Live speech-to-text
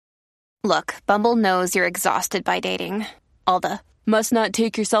Look, Bumble knows you're exhausted by dating. All the must not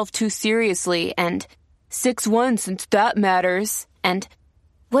take yourself too seriously and 6'1" since that matters. And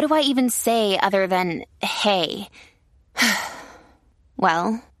what do I even say other than hey?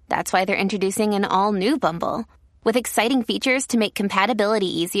 Well, that's why they're introducing an all-new Bumble with exciting features to make compatibility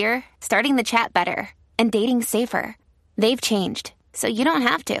easier, starting the chat better, and dating safer. They've changed, so you don't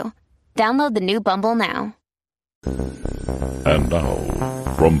have to. Download the new Bumble now. And now,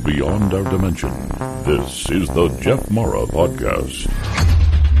 from beyond our dimension, this is the Jeff Mara Podcast.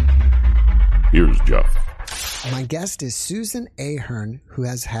 Here's Jeff. My guest is Susan Ahern, who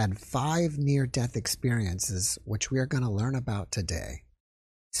has had 5 near-death experiences, which we are going to learn about today.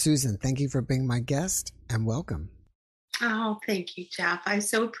 Susan, thank you for being my guest, and welcome. Oh, thank you, Jeff. I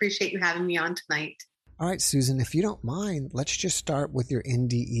so appreciate you having me on tonight. All right, Susan, if you don't mind, let's just start with your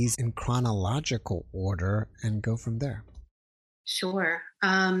NDEs in chronological order and go from there. Sure.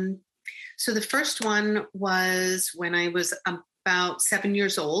 So the first one was when I was about 7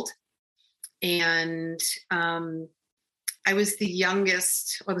 years old, and I was the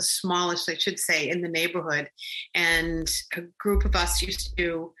youngest, or the smallest, I should say, in the neighborhood. And a group of us used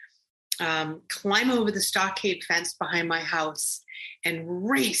to climb over the stockade fence behind my house and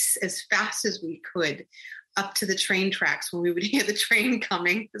race as fast as we could up to the train tracks when we would hear the train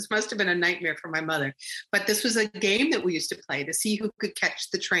coming. This must have been a nightmare for my mother. But this was a game that we used to play to see who could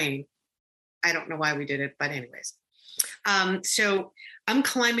catch the train. I don't know why we did it, but anyways. So I'm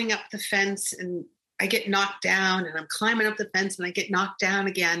climbing up the fence and I get knocked down, and I'm climbing up the fence and I get knocked down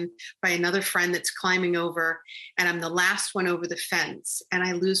again by another friend that's climbing over, and I'm the last one over the fence, and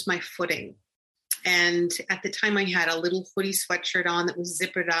I lose my footing. And at the time I had a little hoodie sweatshirt on that was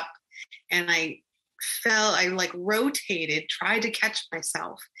zippered up, and I like rotated, tried to catch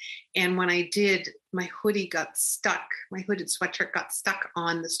myself. And when I did, my hoodie got stuck. My hooded sweatshirt got stuck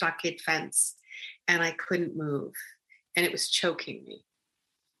on the stockade fence, and I couldn't move, and it was choking me.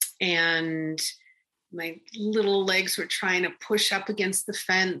 And my little legs were trying to push up against the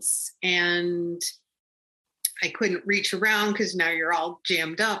fence, and I couldn't reach around because now you're all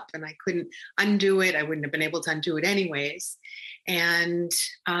jammed up, and I couldn't undo it. I wouldn't have been able to undo it anyways. And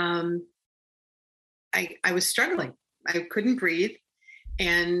I was struggling. I couldn't breathe,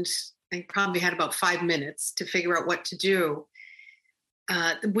 and I probably had about 5 minutes to figure out what to do.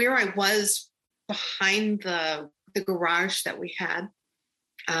 Where I was behind the garage that we had,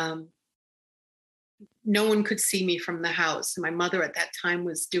 no one could see me from the house. My mother at that time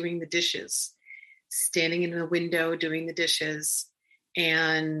was doing the dishes, standing in the window doing the dishes,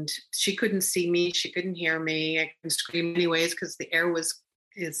 and she couldn't see me. She couldn't hear me. I couldn't scream anyways because the air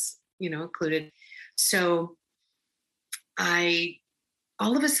is occluded. So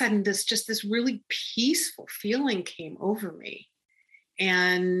all of a sudden, this really peaceful feeling came over me,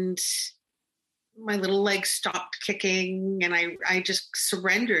 and my little legs stopped kicking, and I just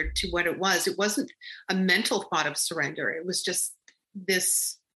surrendered to what it was. It wasn't a mental thought of surrender. It was just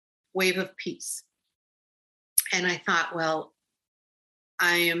this wave of peace. And I thought, well,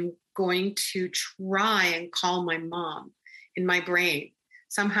 I am going to try and call my mom in my brain.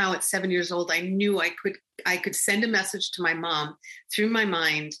 Somehow at 7 years old, I knew I could send a message to my mom through my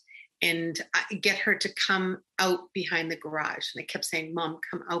mind and get her to come out behind the garage. And I kept saying, Mom,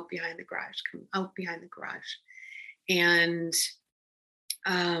 come out behind the garage, come out behind the garage. And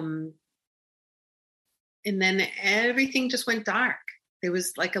then everything just went dark. There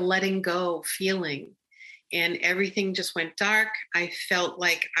was like a letting go feeling, and everything just went dark. I felt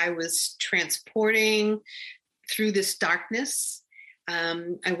like I was transporting through this darkness.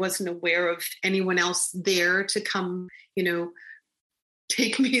 I wasn't aware of anyone else there to come,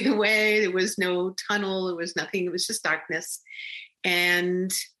 take me the way. There was no tunnel. There was nothing. It was just darkness.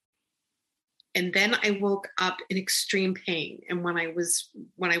 And then I woke up in extreme pain. And when I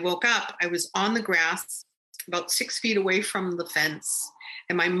woke up, I was on the grass about 6 feet away from the fence,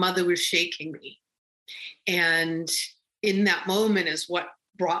 and my mother was shaking me. And in that moment is what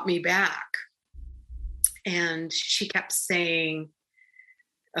brought me back. And she kept saying,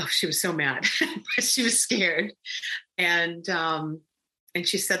 oh, she was so mad, but she was scared. And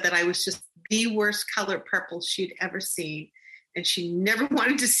she said that I was just the worst color purple she'd ever seen. And she never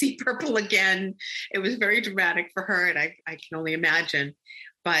wanted to see purple again. It was very dramatic for her, and I can only imagine.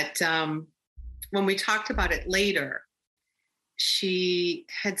 But when we talked about it later, she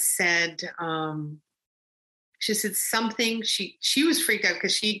had said, something, she was freaked out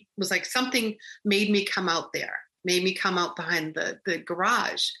because she was like, something made me come out there, made me come out behind the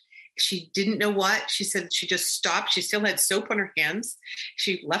garage. She didn't know what. She said she just stopped. She still had soap on her hands.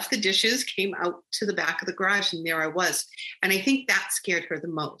 She left the dishes, came out to the back of the garage, and there I was. And I think that scared her the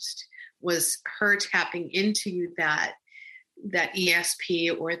most, was her tapping into that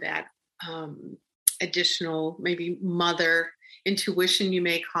ESP, or that additional, maybe mother intuition, you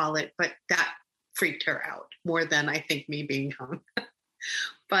may call it, but that freaked her out more than I think me being young.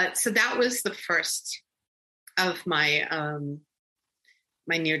 But so that was the first of my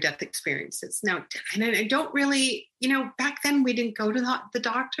my near-death experiences. Now, and I don't really, back then we didn't go to the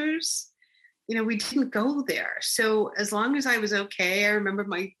doctors. We didn't go there. So as long as I was okay, I remember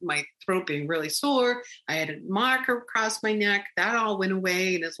my throat being really sore. I had a marker across my neck. That all went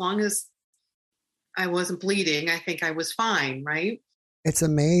away. And as long as I wasn't bleeding, I think I was fine, right? It's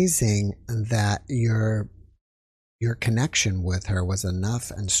amazing that your connection with her was enough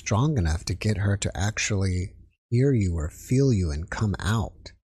and strong enough to get her to actually hear you or feel you and come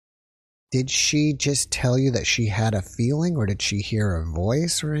out. Did she just tell you that she had a feeling, or did she hear a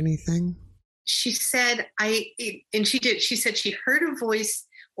voice or anything? She said, and she did. She said she heard a voice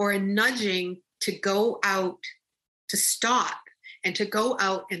or a nudging to go out, to stop, and to go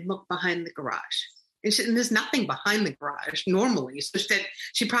out and look behind the garage. And there's nothing behind the garage normally. So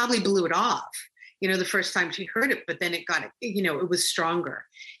she probably blew it off, the first time she heard it, but then it was stronger.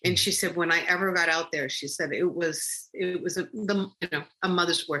 And she said, when I ever got out there, she said it was a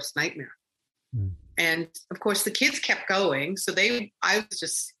mother's worst nightmare. Mm. And of course the kids kept going. So I was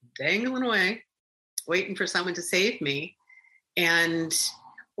just dangling away, waiting for someone to save me. And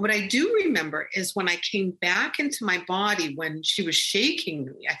what I do remember is when I came back into my body, when she was shaking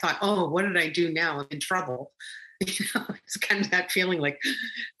me, I thought, oh, what did I do now? I'm in trouble. It's kind of that feeling like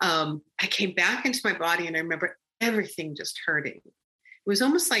I came back into my body, and I remember everything just hurting. It was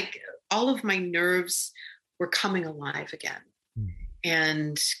almost like all of my nerves were coming alive again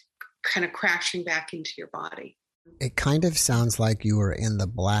and kind of crashing back into your body. It kind of sounds like you were in the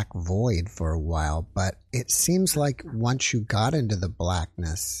black void for a while, but it seems like once you got into the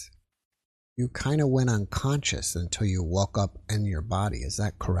blackness, you kind of went unconscious until you woke up in your body. Is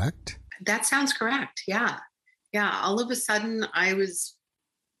that correct? That sounds correct. Yeah. Yeah. All of a sudden I was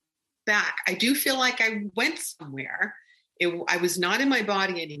back. I do feel like I went somewhere. I was not in my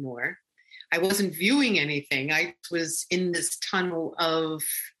body anymore. I wasn't viewing anything. I was in this tunnel of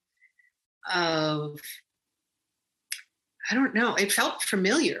I don't know. It felt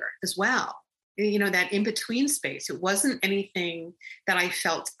familiar as well. That in-between space. It wasn't anything that I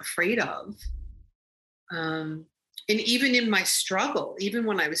felt afraid of. And even in my struggle, even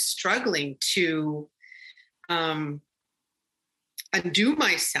when I was struggling to undo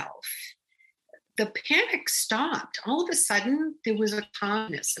myself, the panic stopped. All of a sudden, there was a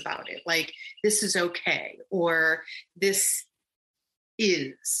calmness about it. Like, this is okay. Or this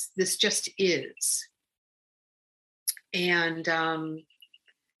just is. And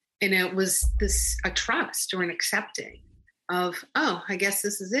it was a trust or an accepting of, oh, I guess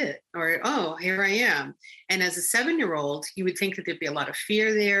this is it. Or, oh, here I am. And as a 7-year-old, you would think that there'd be a lot of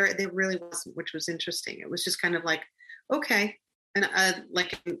fear there. There really wasn't, which was interesting. It was just kind of like, okay. And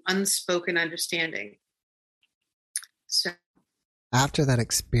like an unspoken understanding. So after that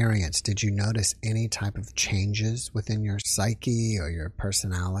experience, did you notice any type of changes within your psyche or your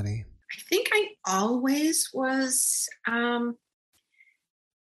personality? I think I always was. I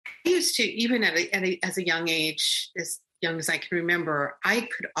used to, even as a young age, as young as I can remember, I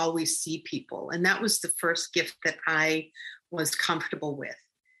could always see people, and that was the first gift that I was comfortable with,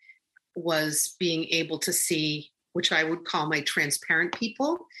 was being able to see, which I would call my transparent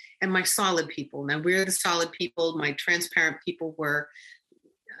people and my solid people. Now, we're the solid people. My transparent people were,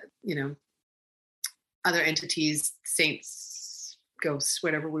 other entities, saints, ghosts,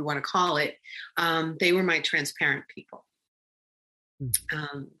 whatever we want to call it. They were my transparent people.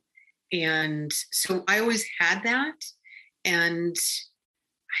 And so I always had that. And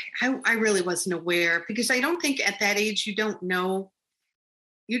I really wasn't aware, because I don't think at that age, you don't know,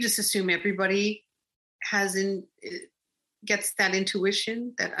 you just assume everybody gets that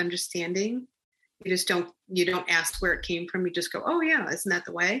intuition, that understanding. You don't ask where it came from. You just go, oh yeah, isn't that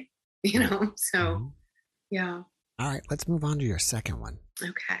the way? So yeah. All right, let's move on to your second one.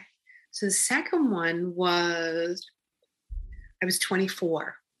 Okay. So the second one was, I was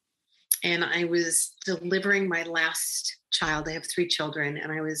 24 and I was delivering my last child. I have 3 children,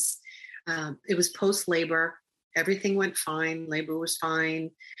 and it was post-labor. Everything went fine. Labor was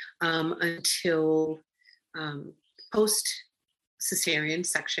fine until post-cesarean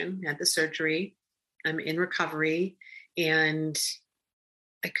section. Had the surgery. I'm in recovery, and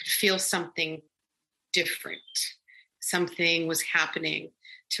I could feel something different. Something was happening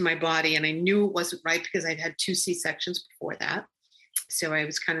to my body. And I knew it wasn't right because I'd had 2 C-sections before that. So I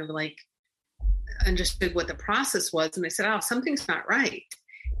was kind of like, understood what the process was. And I said, oh, something's not right.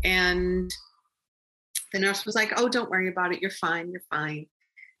 And the nurse was like, oh, don't worry about it. You're fine. You're fine.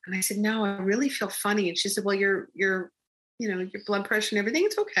 And I said, no, I really feel funny. And she said, well, your blood pressure and everything,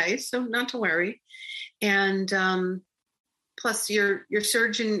 it's okay. So not to worry. And plus your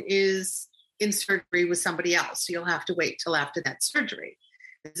surgeon is in surgery with somebody else. So you'll have to wait till after that surgery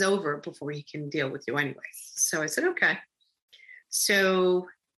is over before he can deal with you anyways. So I said, okay. So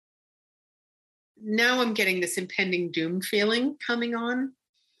now I'm getting this impending doom feeling coming on,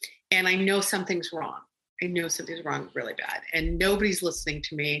 and I know something's wrong. I know something's wrong really bad, and nobody's listening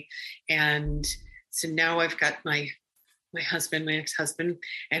to me. And so now I've got my husband, my ex-husband,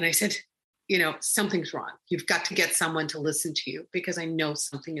 and I said, something's wrong. You've got to get someone to listen to you because I know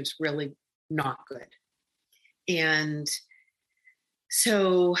something is really not good. And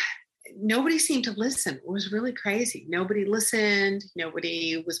so nobody seemed to listen. It was really crazy. Nobody listened.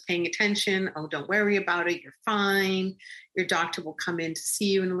 Nobody was paying attention. Oh, don't worry about it. You're fine. Your doctor will come in to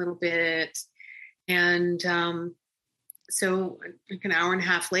see you in a little bit. And so like an hour and a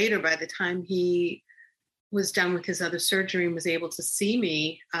half later, by the time he was done with his other surgery and was able to see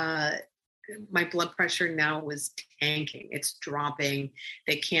me, my blood pressure now was tanking. It's dropping.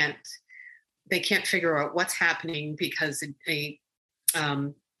 They can't figure out what's happening because a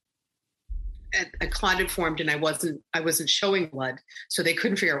clot had formed and I wasn't showing blood. So they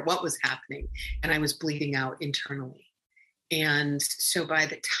couldn't figure out what was happening. And I was bleeding out internally. And so by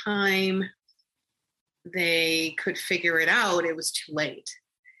the time they could figure it out, it was too late.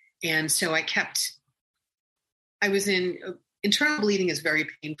 And so internal bleeding is very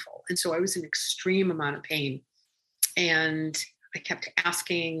painful. And so I was in extreme amount of pain. And I kept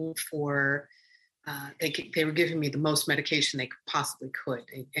asking for, they were giving me the most medication they possibly could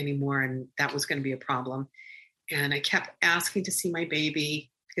anymore. And that was going to be a problem. And I kept asking to see my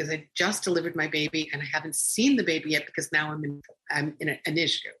baby because I just delivered my baby and I haven't seen the baby yet because now I'm in an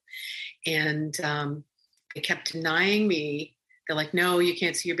issue. And they kept denying me. They're like, no, you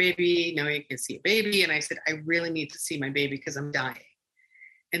can't see your baby. No, you can't see your baby. And I said, I really need to see my baby because I'm dying.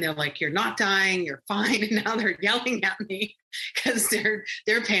 And they're like, you're not dying, you're fine. And now they're yelling at me because they're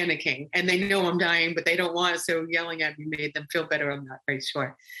panicking and they know I'm dying, but they don't want it. So yelling at me made them feel better. I'm not very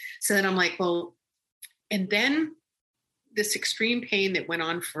sure. So then I'm like, well, and then this extreme pain that went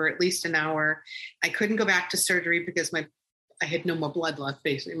on for at least an hour. I couldn't go back to surgery because I had no more blood left.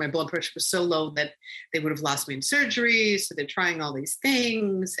 Basically, my blood pressure was so low that they would have lost me in surgery. So they're trying all these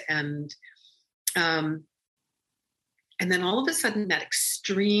things. And then all of a sudden that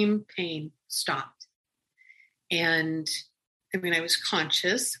extreme pain stopped. And I mean, I was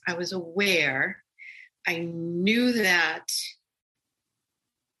conscious, I was aware. I knew that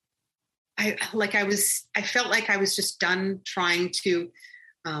I felt like I was just done trying to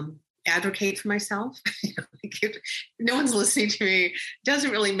advocate for myself. No one's listening to me. It doesn't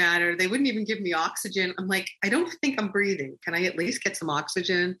really matter. They wouldn't even give me oxygen. I'm like, I don't think I'm breathing. Can I at least get some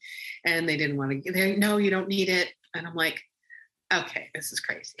oxygen? And they didn't want to. No, you don't need it. And I'm like, okay, this is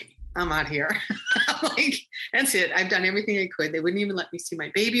crazy. I'm out here. I'm like, that's it. I've done everything I could. They wouldn't even let me see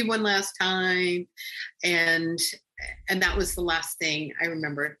my baby one last time. And that was the last thing I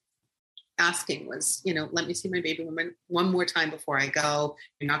remember asking was, let me see my baby one more time before I go.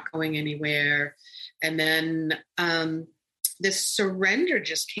 You're not going anywhere. And then this surrender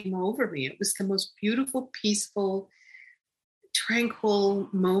just came over me. It was the most beautiful, peaceful, tranquil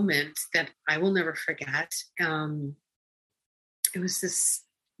moment that I will never forget. It was this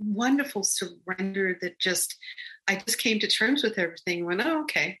wonderful surrender that I just came to terms with everything and went, oh,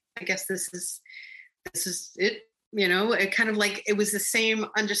 okay, I guess this is it. It kind of like, it was the same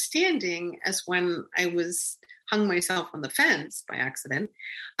understanding as when I was hung myself on the fence by accident.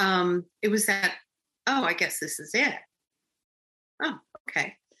 It was that, oh, I guess this is it. Oh,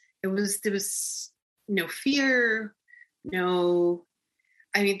 okay. There was no fear, the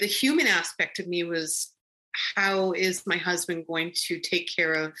human aspect of me was, how is my husband going to take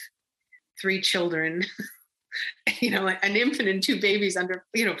care of 3 children, an infant and 2 babies under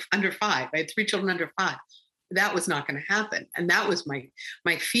 5. I had 3 children under 5. That was not going to happen. And that was my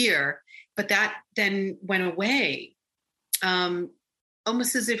fear. But that then went away,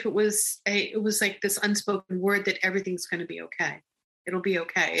 almost as if it was like this unspoken word that everything's going to be okay. It'll be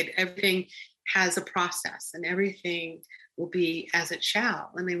okay. Everything has a process and everything will be as it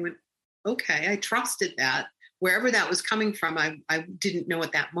shall. And I went, okay, I trusted that. Wherever that was coming from, I didn't know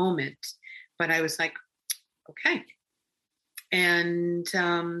at that moment, but I was like, okay. And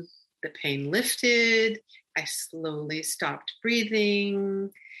the pain lifted I slowly stopped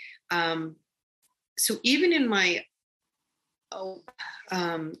breathing. So even in my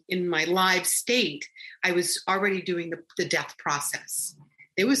live state, I was already doing the death process.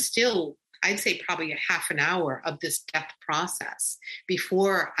 There was still, I'd say, probably a half an hour of this death process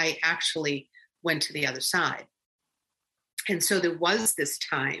before I actually went to the other side. And so there was this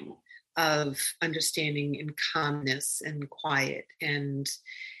time of understanding and calmness and quiet, and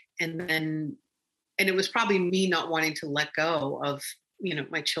it was probably me not wanting to let go of,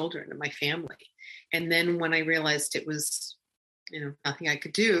 my children and my family. And then when I realized it was, nothing I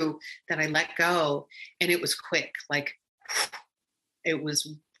could do, that I let go, and it was quick. Like, it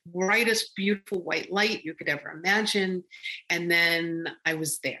was brightest, beautiful white light you could ever imagine. And then I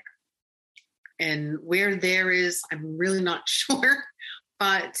was there. And where there is, I'm really not sure,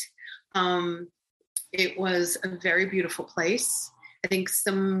 but it was a very beautiful place. I think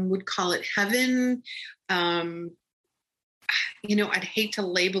some would call it heaven. I'd hate to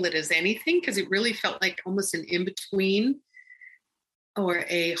label it as anything, because it really felt like almost an in-between or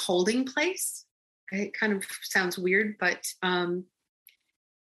a holding place. It kind of sounds weird, but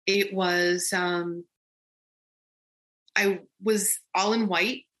it was, I was all in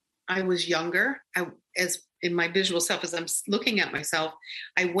white. I was younger. As in my visual self, as I'm looking at myself,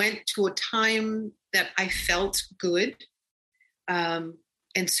 I went to a time that I felt good. And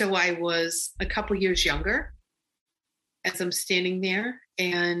so I was a couple years younger as I'm standing there,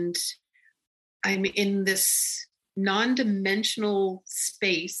 and I'm in this non-dimensional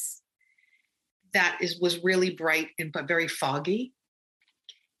space that was really bright but very foggy.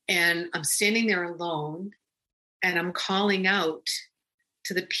 And I'm standing there alone, and I'm calling out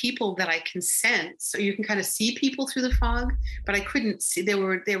to the people that I can sense. So you can kind of see people through the fog, but I couldn't see. There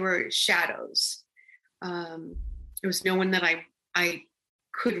were shadows. There was no one that I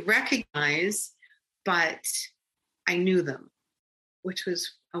could recognize, but I knew them, which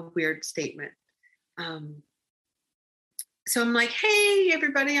was a weird statement. So I'm like, hey,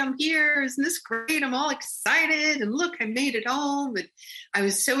 everybody, I'm here. Isn't this great? I'm all excited. And look, I made it home. And I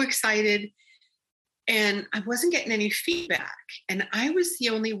was so excited. And I wasn't getting any feedback. And I was the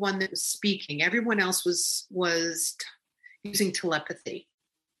only one that was speaking. Everyone else was using telepathy.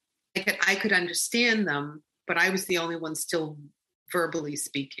 I could understand them, but I was the only one still verbally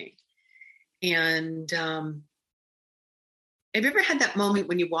speaking. And have you ever had that moment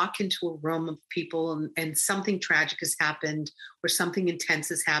when you walk into a room of people and something tragic has happened or something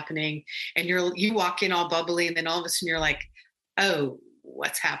intense is happening, and you walk in all bubbly, and then all of a sudden you're like, oh,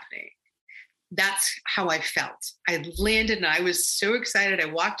 what's happening? That's how I felt. I landed and I was so excited.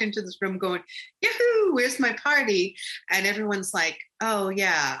 I walked into this room going, yahoo, where's my party? And everyone's like, oh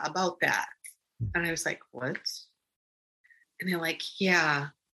yeah, about that. And I was like, what? And they're like, yeah.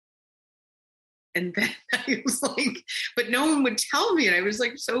 And then I was like, but no one would tell me. And I was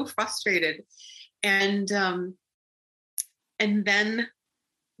like so frustrated. And then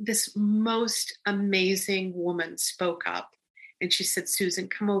this most amazing woman spoke up, and she said, Susan,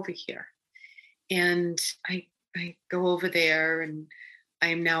 come over here. And I go over there, and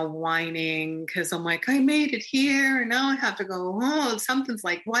I'm now whining because I'm like, I made it here, and now I have to go home. Something's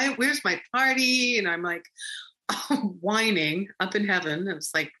like, where's my party? And I'm like, whining up in heaven. It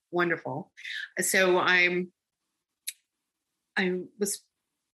was like wonderful. So I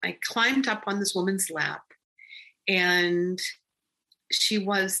climbed up on this woman's lap, and she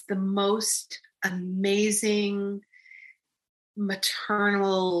was the most amazing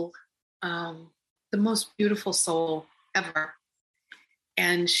maternal, the most beautiful soul ever.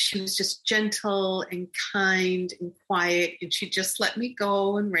 And she was just gentle and kind and quiet, and she just let me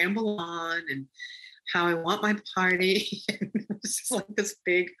go and ramble on and how I want my party. It was just like this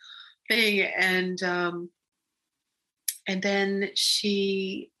big thing. And then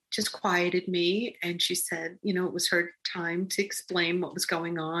she just quieted me, and she said, it was her time to explain what was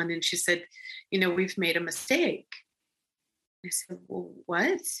going on. And she said, we've made a mistake. I said, well,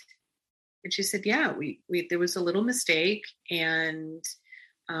 what? And she said, yeah, we there was a little mistake, and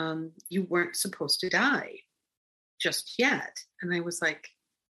you weren't supposed to die just yet. And I was like,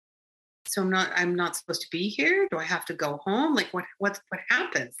 so I'm not supposed to be here? Do I have to go home? Like what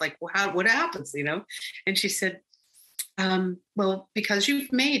happens? Like what happens, And she said, well, because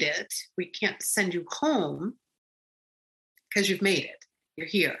you've made it, we can't send you home because you've made it. You're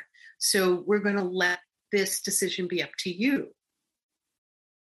here. So we're going to let this decision be up to you.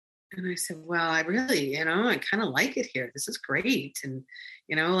 And I said, well, I really, I kind of like it here. This is great. And,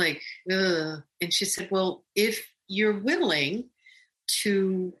 ugh. And she said, well, if you're willing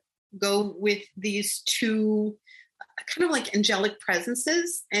to go with these two kind of like angelic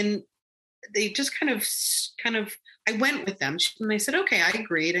presences, and they just kind of, I went with them and they said, okay, I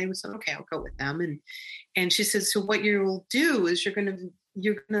agreed. I said, okay, I'll go with them. And she said, so what you'll do is you're going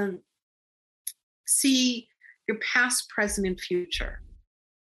to see your past, present, and future.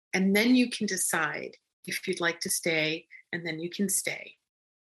 And then you can decide if you'd like to stay, and then you can stay.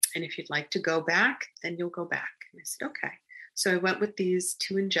 And if you'd like to go back, then you'll go back. And I said, okay. So I went with these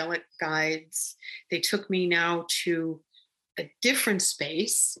two angelic guides. They took me now to a different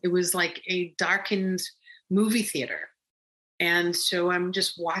space. It was like a darkened movie theater. And so I'm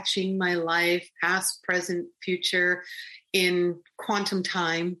just watching my life, past, present, future, in quantum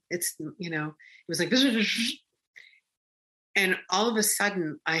time. It's, it was like, and all of a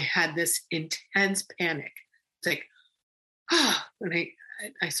sudden I had this intense panic. It's like, and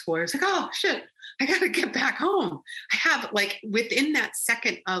I swore, I was like, oh shit, I got to get back home. I have, like, within that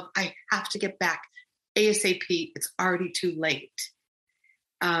second of, I have to get back ASAP. It's already too late.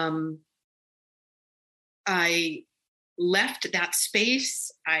 I left that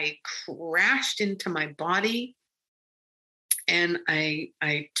space. I crashed into my body, and I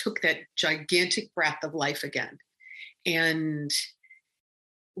took that gigantic breath of life again. And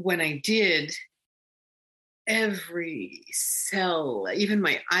when I did, every cell, even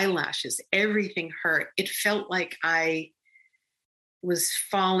my eyelashes, everything hurt. It felt like I was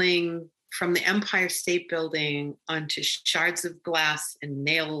falling from the Empire State Building onto shards of glass and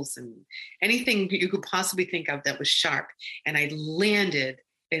nails and anything you could possibly think of that was sharp. And I landed,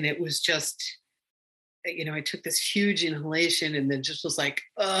 and it was just, I took this huge inhalation and then just was like,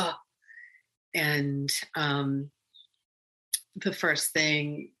 ugh. And the first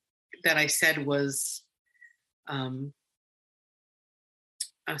thing that I said was a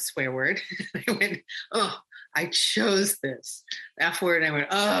swear word. I went, oh, I chose this. The F word. I went,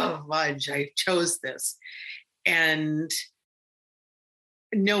 oh, fudge, I chose this. And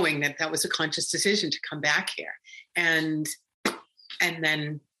knowing that was a conscious decision to come back here. And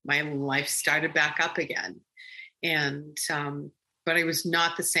then my life started back up again. And, but I was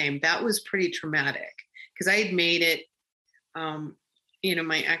not the same. That was pretty traumatic because I had made it,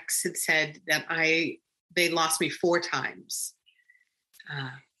 my ex had said that they lost me 4 times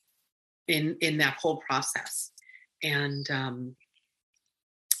in that whole process. And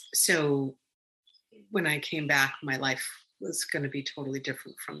so when I came back, my life was going to be totally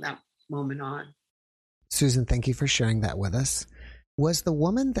different from that moment on. Susan, thank you for sharing that with us. Was the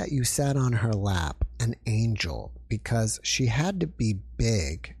woman that you sat on her lap an angel? Because she had to be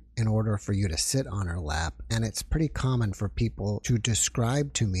big in order for you to sit on her lap. And it's pretty common for people to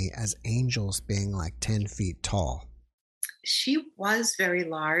describe to me as angels being like 10 feet tall. She was very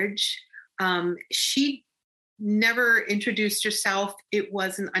large. She never introduced herself. It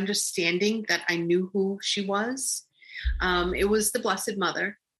was an understanding that I knew who she was. It was the Blessed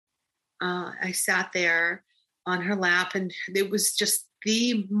Mother. I sat there on her lap, and it was just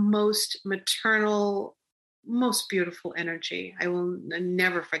the most maternal, most beautiful energy. I will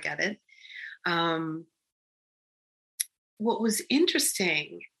never forget it. What was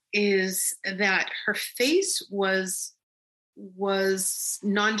interesting is that her face was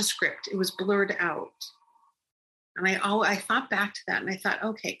nondescript. It was blurred out. And I thought back to that, and I thought,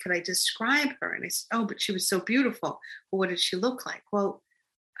 okay, could I describe her? And I said, oh, but she was so beautiful. Well, what did she look like? Well,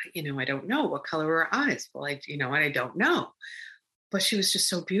 I don't know. What color were her eyes? Well, I don't know. But she was just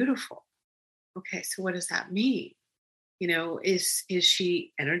so beautiful. Okay, so what does that mean? Is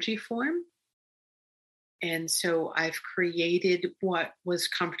she energy form? And so I've created what was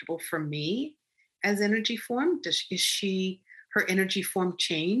comfortable for me as energy form. Is her energy form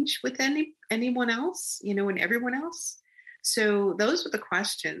change with anyone else, and everyone else? So those were the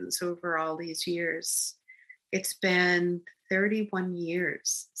questions over all these years. It's been 31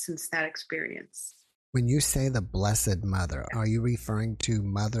 years since that experience. When you say the Blessed Mother, are you referring to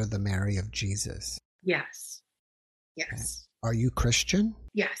Mother the Mary of Jesus? Yes. Yes. Okay. Are you Christian?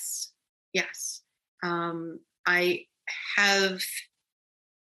 Yes. Yes. I have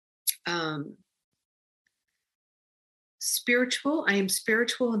spiritual. I am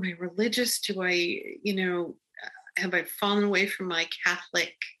spiritual. Am I religious? Do I, have I fallen away from my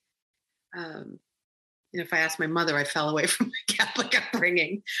Catholic? If I ask my mother, I fell away from my Catholic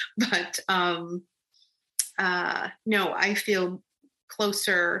upbringing. But no, I feel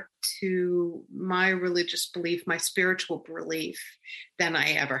closer to my religious belief, my spiritual belief, than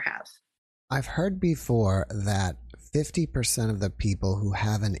I ever have. I've heard before that 50% of the people who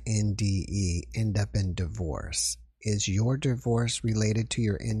have an NDE end up in divorce. Is your divorce related to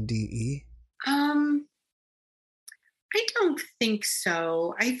your NDE? I don't think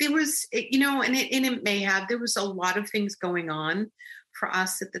so. There was, and it may have. There was a lot of things going on for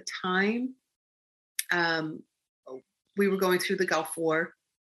us at the time. We were going through the Gulf War,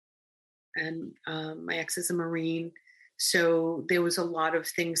 and my ex is a Marine. So there was a lot of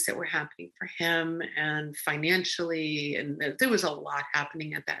things that were happening for him and financially, and there was a lot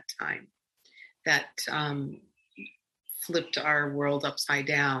happening at that time that flipped our world upside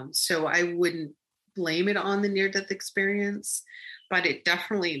down. So I wouldn't blame it on the near-death experience, but it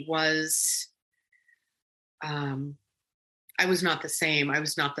definitely was, I was not the same. I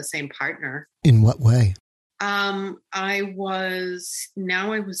was not the same partner. In what way? I was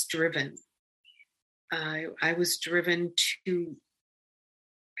driven. I was driven to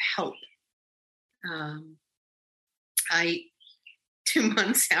help. 2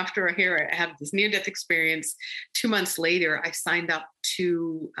 months after I had this near-death experience, 2 months later, I signed up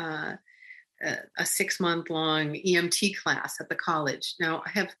to a 6-month-long EMT class at the college. Now, I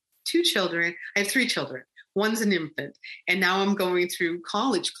have 2 children. I have 3 children. One's an infant. And now I'm going through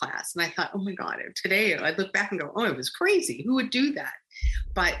college class. And I thought, oh my God, today I look back and go, oh, it was crazy. Who would do that?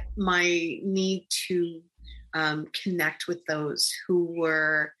 But my need to connect with those who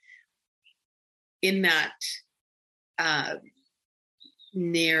were in that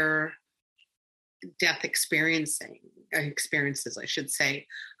near death experiences, I should say,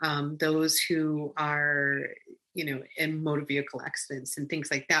 those who are, in motor vehicle accidents and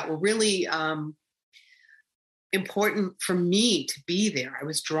things like that were really important for me to be there. I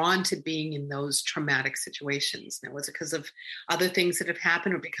was drawn to being in those traumatic situations. Now, was it because of other things that have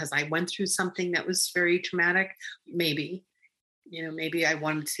happened or because I went through something that was very traumatic? Maybe, maybe I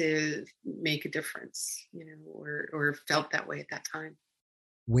wanted to make a difference, or felt that way at that time.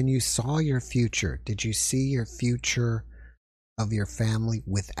 When you saw your future, did you see your future of your family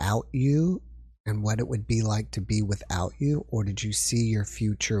without you and what it would be like to be without you? Or did you see your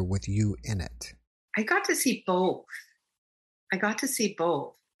future with you in it? I got to see both.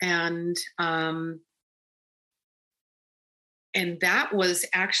 And that was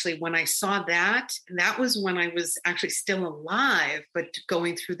actually when I saw that was when I was actually still alive, but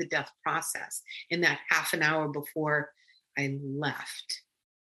going through the death process in that half an hour before I left.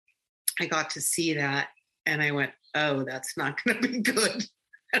 I got to see that and I went, oh, that's not going to be good.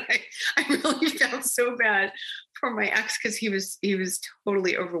 And I really felt so bad for my ex because he was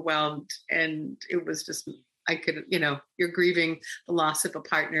totally overwhelmed, and it was just, I could, you're grieving the loss of a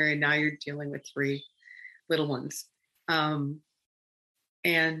partner and now you're dealing with 3 little ones.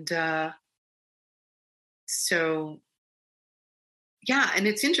 So yeah, and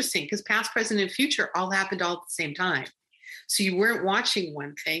it's interesting because past, present, and future all happened all at the same time. So you weren't watching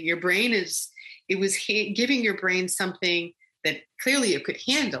one thing. Your brain was giving your brain something that clearly it could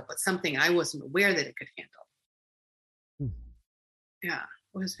handle, but something I wasn't aware that it could handle. Yeah,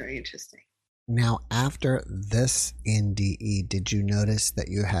 it was very interesting. Now, after this NDE, did you notice that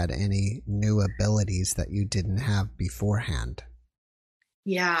you had any new abilities that you didn't have beforehand?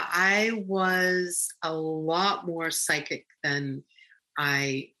 Yeah, I was a lot more psychic than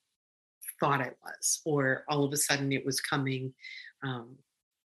I thought I was, or all of a sudden it was coming.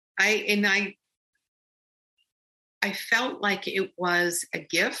 I felt like it was a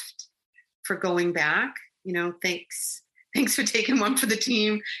gift for going back. Thanks for taking one for the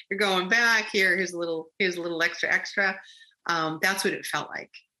team. You're going back. Here's a little extra. That's what it felt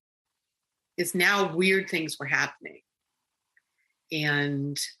like. Is now weird things were happening.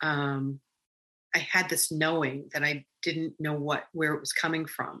 And I had this knowing that I didn't know where it was coming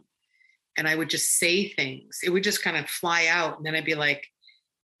from. And I would just say things. It would just kind of fly out. And then they'd be like,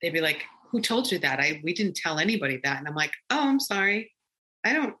 who told you that? We didn't tell anybody that. And I'm like, oh, I'm sorry.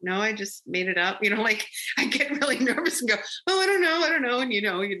 I don't know. I just made it up. I get really nervous and go, oh, I don't know. And,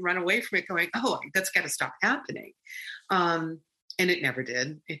 you'd run away from it going, oh, that's got to stop happening. And it never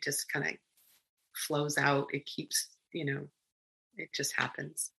did. It just kind of flows out. It keeps, it just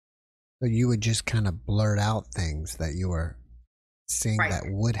happens. So you would just kind of blurt out things that you were seeing that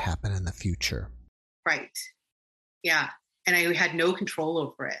would happen in the future. Right. Yeah. And I had no control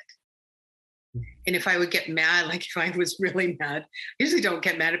over it. And if I would get mad, like if I was really mad, I usually don't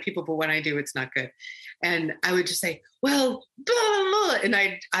get mad at people, but when I do, it's not good. And I would just say, well, blah, blah, blah, and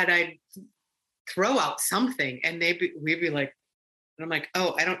I'd throw out something, and we'd be like, and I'm like,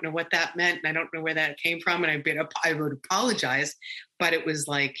 oh, I don't know what that meant, and I don't know where that came from, and I would apologize, but it was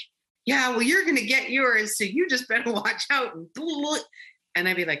like, yeah, well, you're going to get yours, so you just better watch out, and blah, blah. And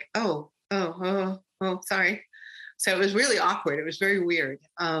I'd be like, oh, sorry. So it was really awkward. It was very weird.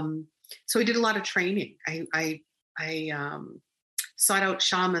 So I did a lot of training. I sought out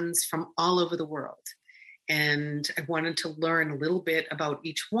shamans from all over the world, and I wanted to learn a little bit about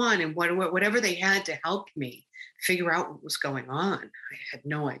each one and whatever they had to help me figure out what was going on. I had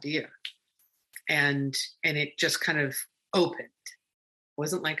no idea. And it just kind of opened. It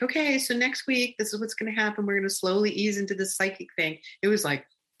wasn't like, okay, so next week, this is what's going to happen. We're going to slowly ease into this psychic thing. It was like,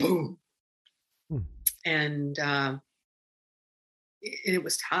 boom. And it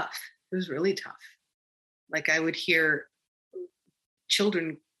was tough. It was really tough. Like I would hear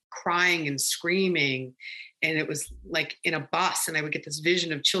children crying and screaming, and it was like in a bus, and I would get this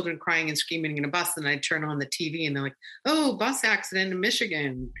vision of children crying and screaming in a bus, and I'd turn on the TV and they're like, oh, bus accident in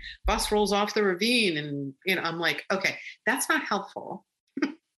Michigan, bus rolls off the ravine. And I'm like, okay, that's not helpful.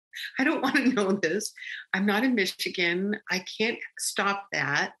 I don't want to know this. I'm not in Michigan. I can't stop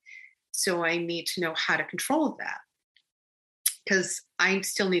that. So I need to know how to control that, because I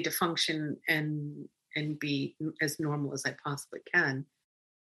still need to function and be as normal as I possibly can.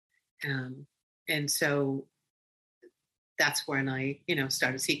 And so that's when I,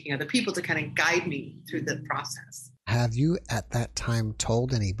 started seeking other people to kind of guide me through the process. Have you at that time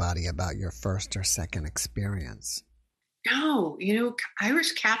told anybody about your first or second experience? No,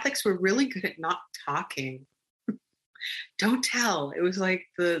 Irish Catholics were really good at not talking. Don't tell. It was like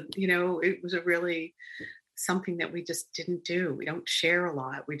it was a really something that we just didn't do. We don't share a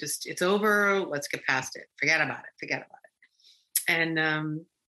lot. It's over. Let's get past it. Forget about it. And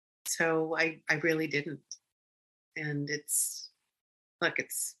so I really didn't. And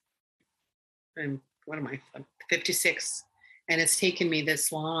what am I, 56? And it's taken me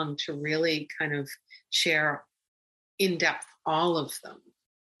this long to really kind of share in depth all of them,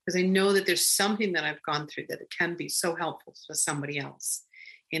 because I know that there's something that I've gone through that it can be so helpful for somebody else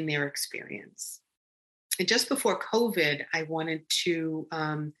in their experience. And just before COVID, I wanted to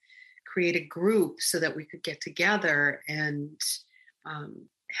create a group so that we could get together and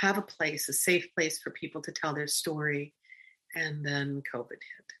have a safe place for people to tell their story. And then COVID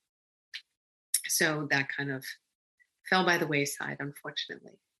hit. So that kind of fell by the wayside,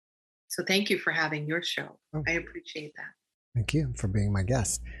 unfortunately. So thank you for having your show. Oh. I appreciate that. Thank you for being my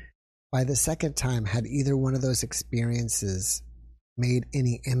guest. By the second time, had either one of those experiences made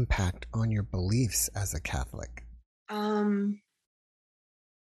any impact on your beliefs as a Catholic?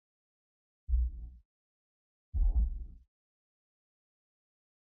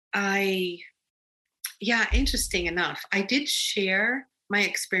 Interesting enough, I did share my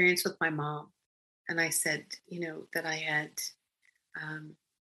experience with my mom. And I said, that I had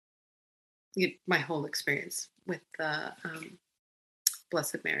my whole experience with the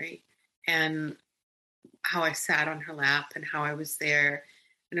Blessed Mary, and how I sat on her lap and how I was there.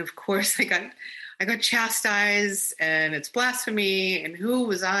 And of course I got chastised, and it's blasphemy. And who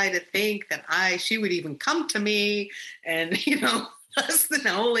was I to think that she would even come to me? And, less than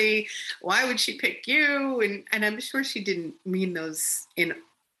holy. Why would she pick you? And I'm sure she didn't mean those in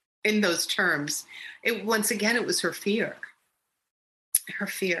those terms. Once again, it was her fear.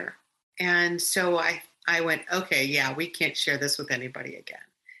 And so I went, okay, yeah, we can't share this with anybody again,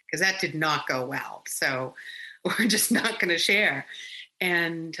 because that did not go well. So we're just not going to share.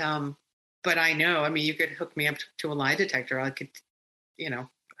 And, but I know, you could hook me up to a lie detector. I could,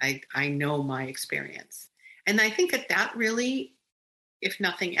 I know my experience. And I think that really, if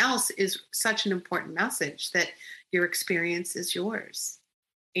nothing else, is such an important message, that your experience is yours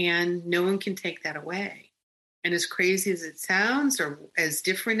and no one can take that away. And as crazy as it sounds, or as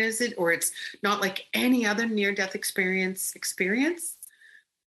different as it, or it's not like any other near-death experience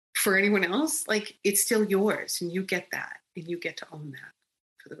for anyone else, like, it's still yours, and you get that, and you get to own that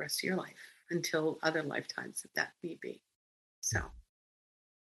for the rest of your life until other lifetimes, if that may be. So.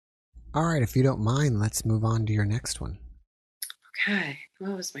 All right, if you don't mind, let's move on to your next one. Okay,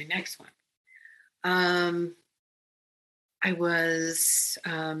 what was my next one? I was,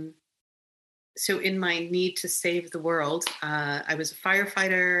 so in my need to save the world, I was a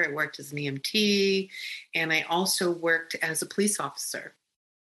firefighter, I worked as an EMT, and I also worked as a police officer.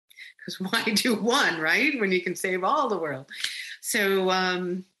 Because why do one, right, when you can save all the world? So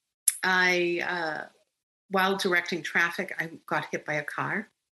while directing traffic, I got hit by a car.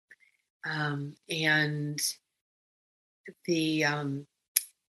 And I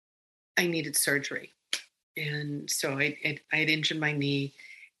needed surgery. And so I had injured my knee,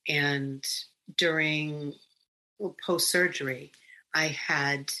 and post-surgery, I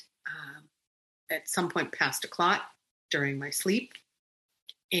had at some point passed a clot during my sleep.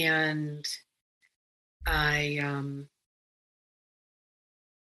 And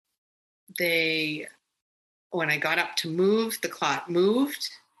when I got up to move, the clot moved.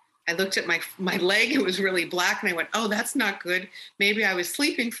 I looked at my leg, it was really black, and I went, oh, that's not good. Maybe I was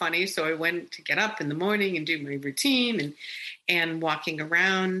sleeping funny. So I went to get up in the morning and do my routine and walking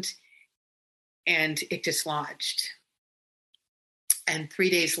around. and it dislodged. And 3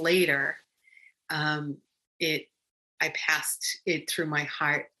 days later, I passed it through my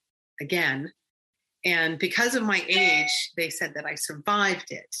heart again. And because of my age, they said that I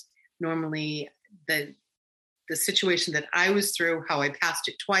survived it. Normally, the situation that I was through, how I passed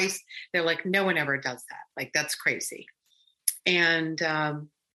it twice, they're like, no one ever does that. Like, that's crazy. And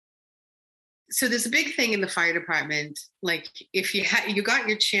so there's a big thing in the fire department. Like, if you got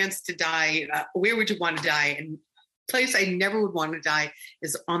your chance to die, where would you want to die? And place I never would want to die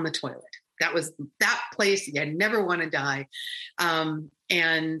is on the toilet. That was that place you never want to die.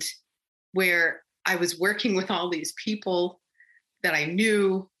 And where I was working with all these people that I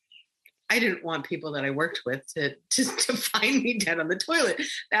knew, I didn't want people that I worked with to find me dead on the toilet.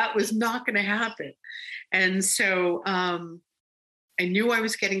 That was not going to happen. And so I knew I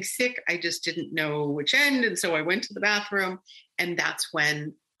was getting sick. I just didn't know which end. And so I went to the bathroom, and that's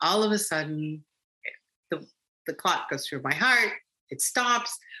when all of a sudden the clot goes through my heart. It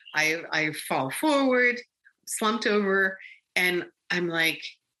stops. I fall forward, slumped over, and I'm like,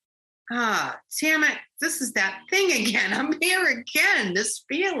 damn it, this is that thing again. I'm here again, this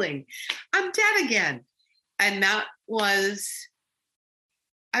feeling. I'm dead again. And I was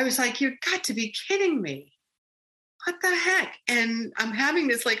like, you've got to be kidding me. What the heck? And I'm having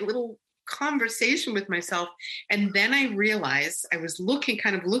this like little conversation with myself. And then I realized I was looking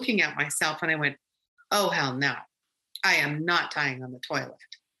at myself, and I went, oh, hell no. I am not dying on the toilet.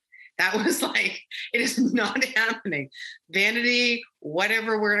 That was like, it is not happening. Vanity,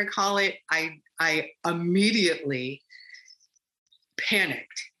 whatever we're going to call it. I immediately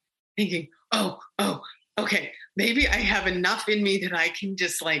panicked, thinking, oh, okay, maybe I have enough in me that I can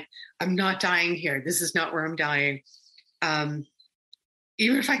just like, I'm not dying here. This is not where I'm dying.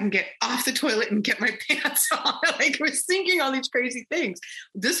 Even if I can get off the toilet and get my pants on, like I was thinking all these crazy things.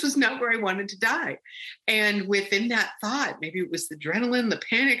 This was not where I wanted to die. And within that thought, maybe it was the adrenaline, the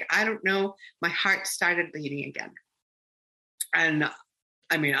panic, I don't know, my heart started beating again. And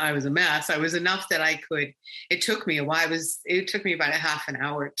I mean, I was a mess. I was enough that it took me a while. It took me about a half an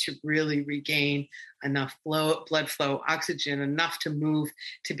hour to really regain enough blood flow, oxygen, enough to move,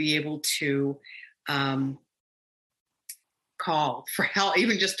 to be able to call for help,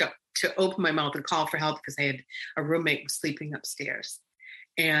 even just to open my mouth and call for help, because I had a roommate was sleeping upstairs,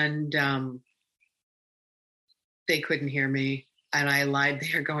 and they couldn't hear me. And I lied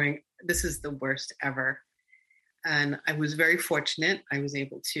there going, this is the worst ever. And I was very fortunate. I was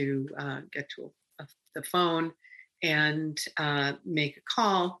able to get to the phone and make a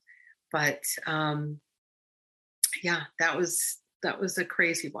call. But yeah, that was a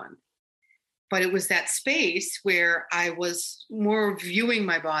crazy one. But it was that space where I was more viewing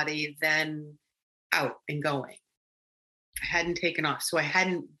my body than out and going. I hadn't taken off. So I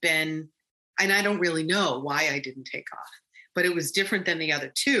hadn't been, and I don't really know why I didn't take off, but it was different than the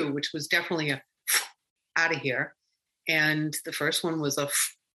other two, which was definitely a out of here. And the first one was a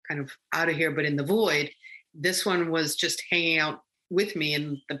kind of out of here, but in the void. This one was just hanging out with me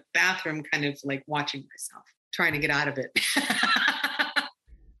in the bathroom, kind of like watching myself, trying to get out of it.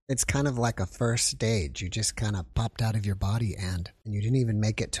 It's kind of like a first stage. You just kind of popped out of your body and you didn't even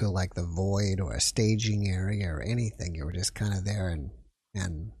make it to like the void or a staging area or anything. You were just kind of there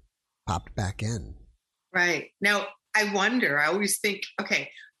and popped back in. Right. Now, I always think, okay,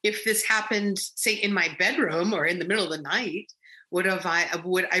 if this happened, say, in my bedroom or in the middle of the night,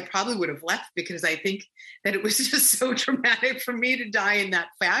 I probably would have left, because I think that it was just so traumatic for me to die in that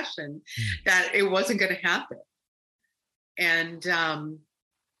fashion that it wasn't going to happen. And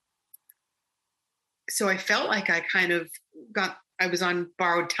so I felt like I kind of I was on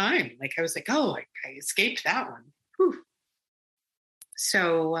borrowed time. Like I was like, oh, I escaped that one. Whew.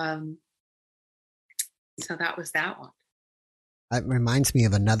 So that was that one. It reminds me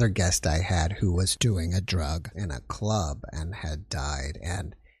of another guest I had who was doing a drug in a club and had died,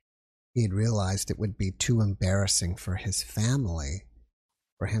 and he'd realized it would be too embarrassing for his family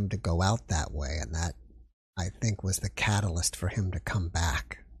for him to go out that way, and that, I think, was the catalyst for him to come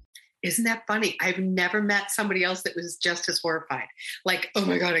back. Isn't that funny? I've never met somebody else that was just as horrified. Like, oh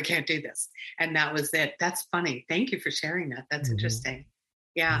my God, I can't do this. And that was it. That's funny. Thank you for sharing that. That's interesting.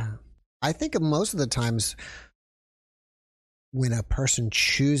 Yeah. I think most of the times when a person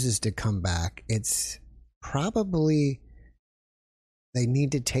chooses to come back, it's probably they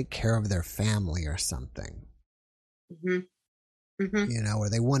need to take care of their family or something. Mm-hmm. You know,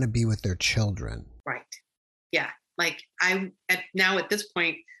 or they want to be with their children. Right. Yeah. Like at this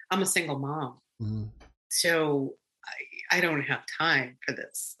point, I'm a single mom. So I don't have time for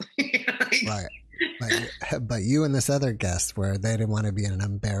this. Right. But you and this other guest where they didn't want to be in an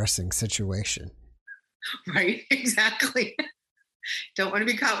embarrassing situation. Right, exactly. Don't want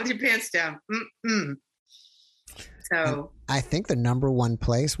to be caught with your pants down. Mm-mm. So and I think the number one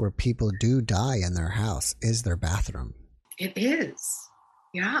place where people do die in their house is their bathroom. It is.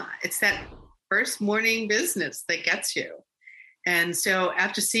 Yeah. It's that first morning business that gets you. And so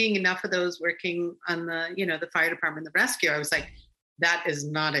after seeing enough of those working on the fire department, the rescue, I was like, that is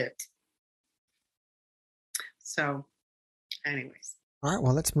not it. So anyways. All right.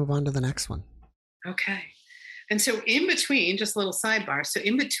 Well, let's move on to the next one. Okay. And so in between, just a little sidebar. So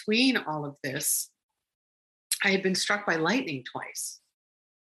in between all of this, I had been struck by lightning twice.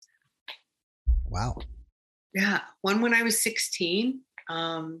 Wow. Yeah. One when I was 16.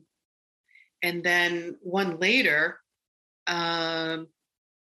 And then one later,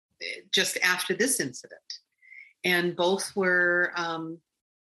 just after this incident. And both were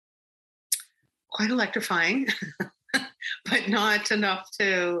quite electrifying, but not enough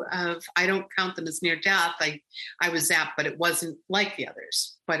to, I don't count them as near death. I was zapped, but it wasn't like the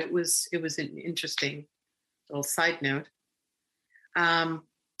others. But it was an interesting little side note.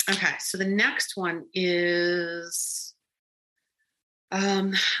 Okay, so the next one is,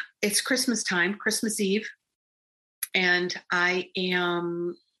 it's Christmas time, Christmas Eve, and I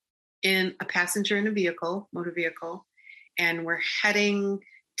am in a passenger in a motor vehicle, and we're heading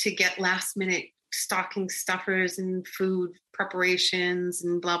to get last minute stocking stuffers and food preparations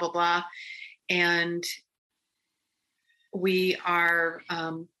and blah, blah, blah. And we are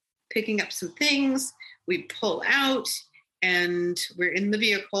picking up some things. We pull out and we're in the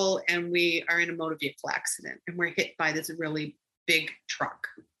vehicle and we are in a motor vehicle accident and we're hit by this really big truck.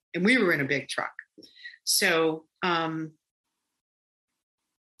 And we were in a big truck. So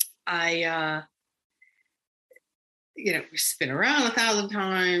we spin around 1,000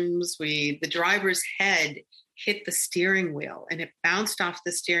 times. The driver's head hit the steering wheel and it bounced off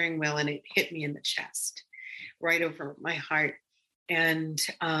the steering wheel and it hit me in the chest, right over my heart. And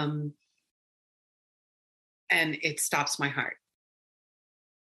it stops my heart.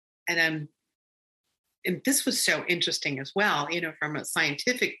 And this was so interesting as well, from a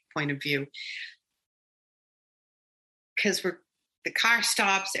scientific point of view, because the car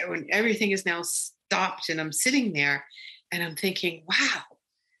stops and everything is now stopped and I'm sitting there and I'm thinking, wow,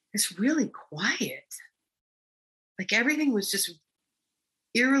 it's really quiet. Like everything was just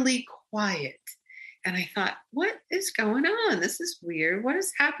eerily quiet. And I thought, what is going on? This is weird. What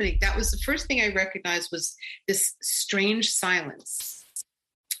is happening? That was the first thing I recognized, was this strange silence.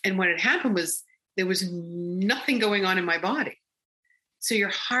 And what had happened was there was nothing going on in my body. So your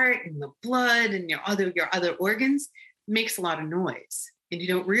heart and the blood and your other organs makes a lot of noise. And you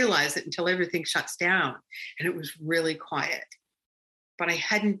don't realize it until everything shuts down. And it was really quiet. But I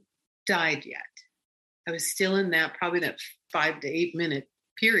hadn't died yet. I was still in probably that 5 to 8 minute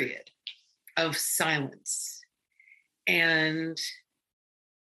period of silence. And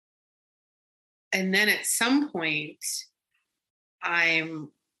then at some point, I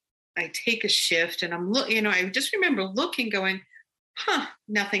take a shift and I'm I just remember looking, going,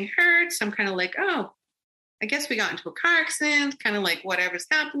 nothing hurts. I'm kind of like, oh, I guess we got into a car accident, kind of like whatever's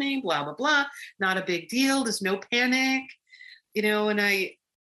happening, blah, blah, blah. Not a big deal. There's no panic, and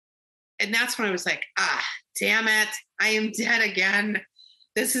that's when I was like, damn it. I am dead again.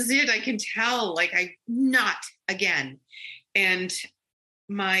 This is it. I can tell, not again. And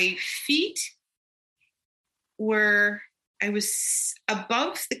my feet I was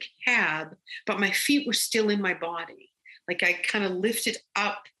above the cab, but my feet were still in my body. Like I kind of lifted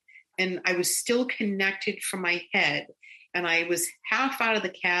up and I was still connected from my head. And I was half out of the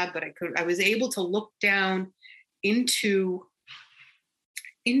cab, but I was able to look down into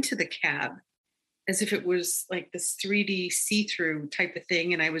the cab as if it was like this 3D see-through type of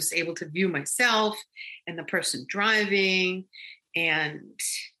thing. And I was able to view myself and the person driving. And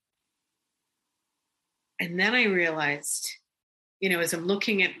then I realized, as I'm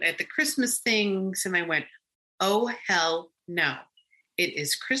looking at the Christmas things, and I went, oh, hell no. It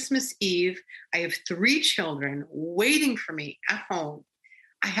is Christmas Eve. I have 3 children waiting for me at home.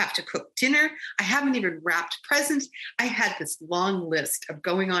 I have to cook dinner. I haven't even wrapped presents. I had this long list of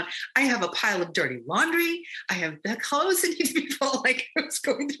going on. I have a pile of dirty laundry. I have the clothes that need to be folded. Like I was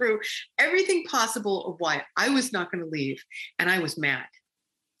going through everything possible of why I was not going to leave. And I was mad.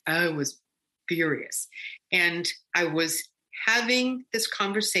 I was furious. And I was having this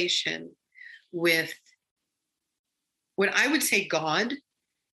conversation with what I would say God,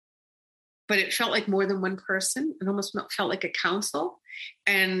 but it felt like more than one person. It almost felt like a council,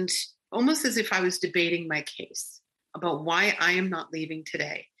 and almost as if I was debating my case about why I am not leaving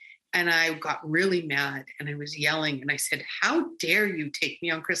today. And I got really mad and I was yelling and I said, how dare you take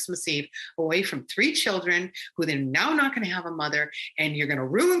me on Christmas Eve away from 3 children who they're now not going to have a mother, and you're going to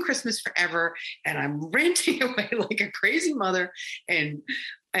ruin Christmas forever. And I'm ranting away like a crazy mother and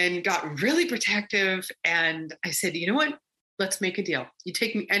got really protective. And I said, you know what? Let's make a deal. You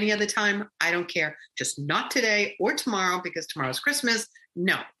take me any other time, I don't care. Just not today or tomorrow, because tomorrow's Christmas.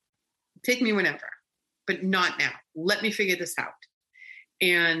 No, take me whenever, but not now. Let me figure this out.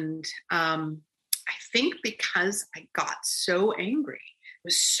 And I think because I got so angry, there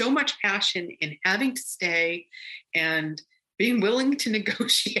was so much passion in having to stay and being willing to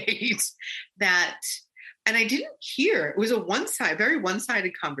negotiate that, and I didn't hear, it was a very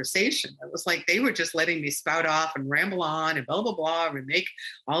one-sided conversation. It was like they were just letting me spout off and ramble on and blah, blah, blah, and make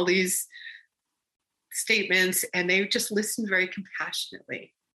all these statements. And they just listened very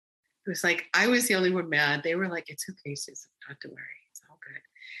compassionately. It was like, I was the only one mad. They were like, it's okay, Susan, not to worry. It's all good.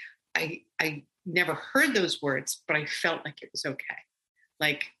 I never heard those words, but I felt like it was okay.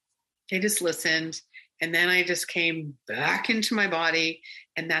 Like they just listened. And then I just came back into my body.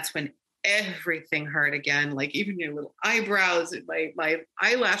 And that's when everything hurt again. Like even your little eyebrows, and my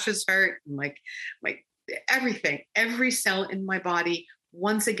eyelashes hurt, and like my everything, every cell in my body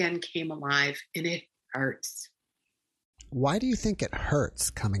once again came alive, and it hurts. Why do you think it hurts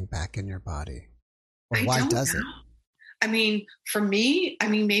coming back in your body? Or I why don't does know. it? I mean, for me,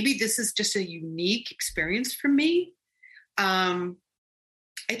 maybe this is just a unique experience for me. I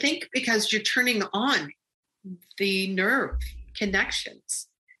think because you're turning on the nerve connections,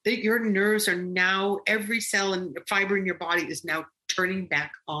 that your nerves are now, every cell and fiber in your body is now turning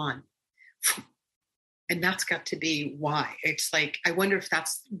back on. And that's got to be why. It's like, I wonder if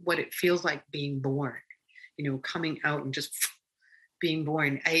that's what it feels like being born, coming out and just being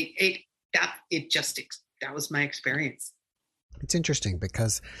born. That was my experience. It's interesting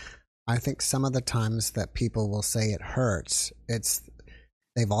because I think some of the times that people will say it hurts,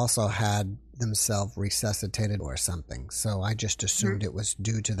 they've also had themselves resuscitated or something. So I just assumed it was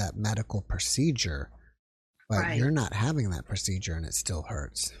due to that medical procedure, but Right. You're not having that procedure and it still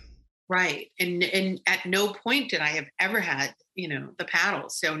hurts. Right. And at no point did I have ever had, the paddle.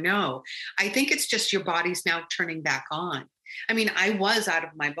 So no, I think it's just your body's now turning back on. I mean, I was out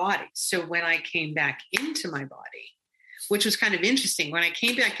of my body. So when I came back into my body, which was kind of interesting, when I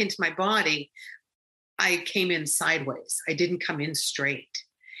came back into my body, I came in sideways. I didn't come in straight.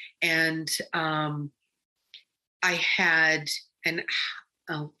 And I had, and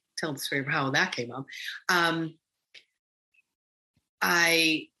I'll tell the story of how that came up.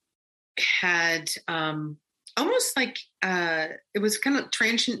 I had almost like it was kind of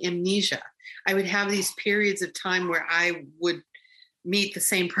transient amnesia. I would have these periods of time where I would meet the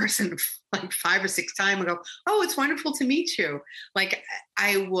same person like 5 or 6 times and go, oh, it's wonderful to meet you. Like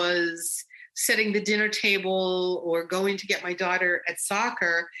I was setting the dinner table or going to get my daughter at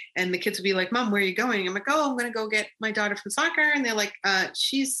soccer, and the kids would be like, Mom, where are you going? I'm like, oh, I'm going to go get my daughter from soccer. And they're like,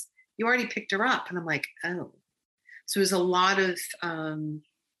 you already picked her up. And I'm like, oh. So it was a lot of,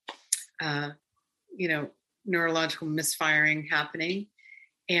 neurological misfiring happening.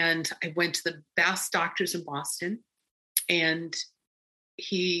 And I went to the best doctors in Boston, and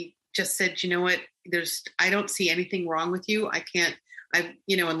he just said, you know what, I don't see anything wrong with you.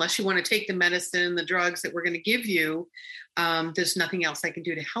 Unless you want to take the medicine, the drugs that we're going to give you, there's nothing else I can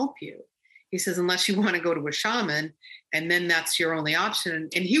do to help you. He says, unless you want to go to a shaman, and then that's your only option.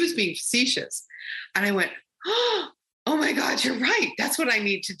 And he was being facetious. And I went, oh my God, you're right. That's what I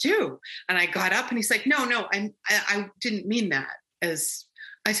need to do. And I got up and he's like, no, I didn't mean that. As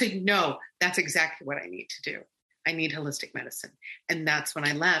I said, no, that's exactly what I need to do. I need holistic medicine. And that's when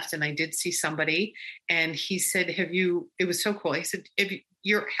I left, and I did see somebody, and he said, it was so cool. He said,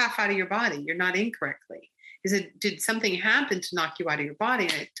 you're half out of your body. You're not in correctly. He said, did something happen to knock you out of your body?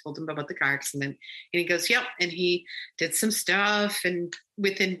 And I told him about the car accident, and he goes, yep. And he did some stuff. And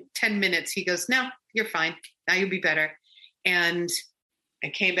within 10 minutes, he goes, no, you're fine. Now you'll be better. And I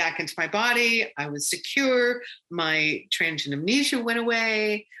came back into my body. I was secure. My transient amnesia went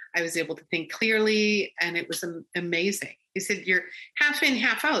away. I was able to think clearly, and it was amazing. He said, you're half in,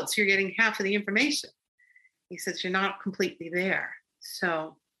 half out. So you're getting half of the information. He says, you're not completely there.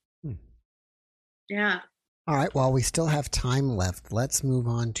 So, yeah. All right. Well, we still have time left. Let's move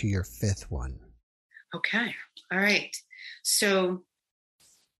on to your 5th one. Okay. All right. So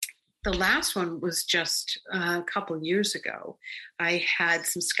the last one was just a couple of years ago. I had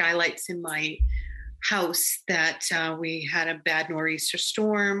some skylights in my house that we had a bad nor'easter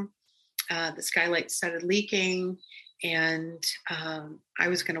storm. The skylights started leaking, and I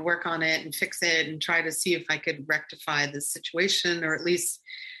was going to work on it and fix it and try to see if I could rectify the situation, or at least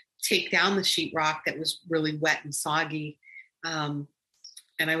take down the sheetrock that was really wet and soggy. And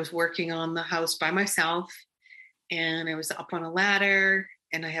I was working on the house by myself, and I was up on a ladder,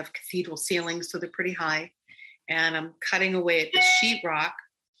 and I have cathedral ceilings, so they're pretty high. And I'm cutting away at the sheetrock,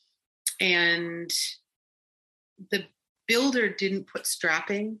 and the builder didn't put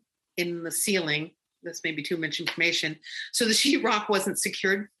strapping in the ceiling. This may be too much information. So the sheetrock wasn't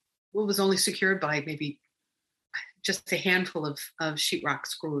secured. Well, it was only secured by maybe just a handful of sheetrock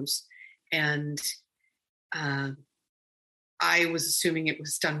screws. And I was assuming it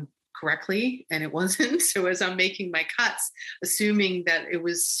was done correctly, and it wasn't. So as I'm making my cuts, assuming that it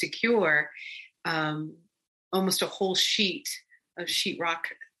was secure, almost a whole sheet of sheetrock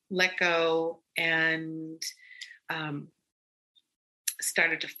let go and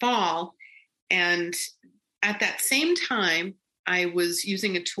started to fall. And at that same time, I was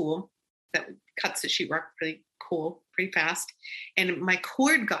using a tool that cuts the sheetrock pretty fast, and my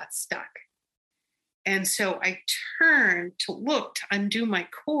cord got stuck. And so I turned to look to undo my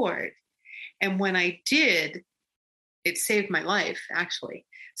cord. And when I did, it saved my life, actually.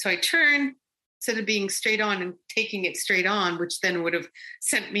 So I turned, instead of being straight on and taking it straight on, which then would have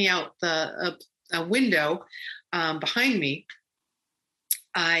sent me out the window behind me,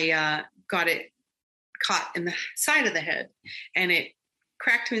 I got it caught in the side of the head, and it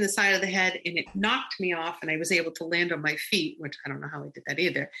cracked me in the side of the head, and it knocked me off, and I was able to land on my feet, which I don't know how I did that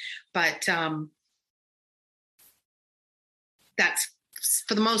either. But that's,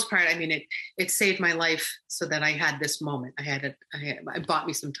 for the most part, I mean, it saved my life so that I had this moment. It bought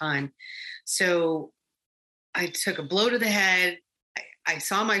me some time. So I took a blow to the head. I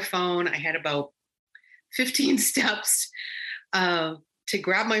saw my phone. I had about 15 steps to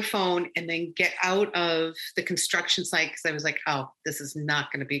grab my phone and then get out of the construction site, because I was like, oh, this is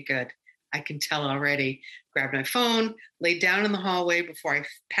not going to be good. I can tell already. Grabbed my phone, laid down in the hallway before I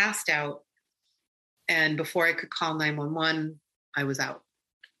passed out. And before I could call 911, I was out.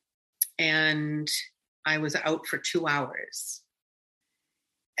 And I was out for 2 hours.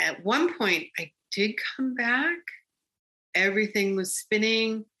 At one point, I did come back. Everything was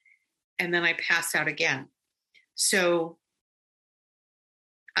spinning. And then I passed out again. So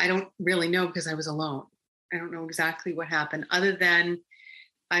I don't really know, because I was alone. I don't know exactly what happened, other than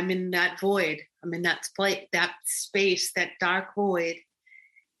I'm in that void. I'm in that space, that dark void.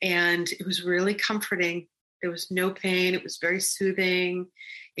 And it was really comforting. There was no pain. It was very soothing.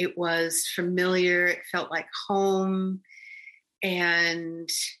 It was familiar. It felt like home. And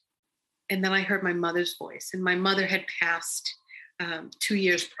then I heard my mother's voice. And my mother had passed 2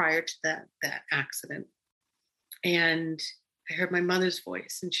 years prior to that accident. And I heard my mother's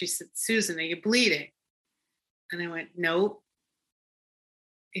voice, and she said, "Susan, are you bleeding?" And I went, "Nope."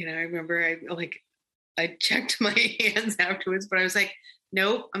 I remember I checked my hands afterwards, but I was like,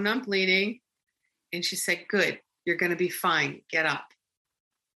 "Nope, I'm not bleeding." And she said, "Good, you're going to be fine. Get up."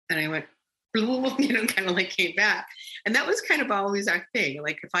 And I went, kind of like came back. And that was kind of always our thing.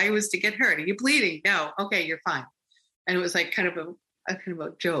 Like, if I was to get hurt, "Are you bleeding?" "No." "Okay, you're fine." And it was like kind of a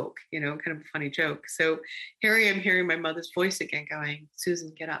joke, kind of a funny joke. So here I am hearing my mother's voice again going,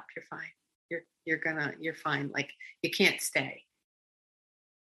 "Susan, get up. You're fine. You're fine. Like, you can't stay."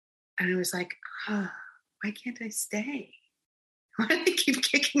 And I was like, oh, why can't I stay? Why do they keep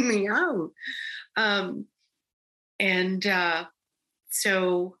kicking me out?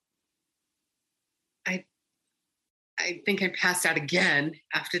 So I think I passed out again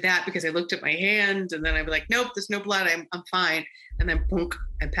after that, because I looked at my hand, and then I was like, "Nope, there's no blood. I'm fine." And then boom,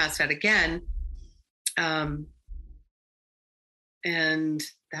 I passed out again. And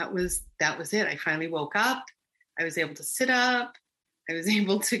that was it. I finally woke up. I was able to sit up. I was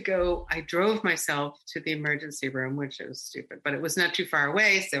able to go. I drove myself to the emergency room, which was stupid, but it was not too far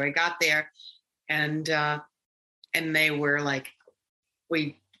away. So I got there, and they were like,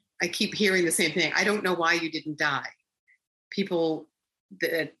 I keep hearing the same thing. "I don't know why you didn't die. People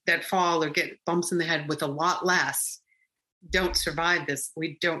that fall or get bumps in the head with a lot less don't survive this.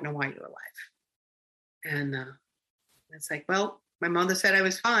 We don't know why you're alive." And it's like, well, my mother said I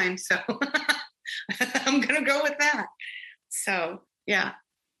was fine, so I'm going to go with that. So, yeah.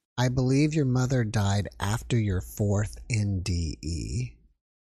 I believe your mother died after your 4th NDE.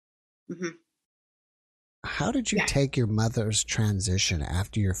 Mm-hmm. How did you take your mother's transition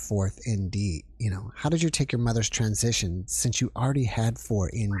after your 4th ND? How did you take your mother's transition since you already had 4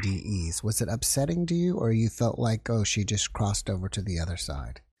 NDEs? Was it upsetting to you, or you felt like, oh, she just crossed over to the other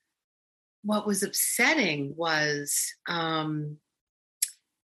side? What was upsetting was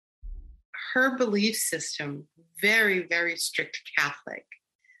her belief system, very, very strict Catholic,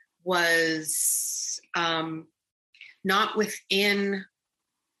 was not within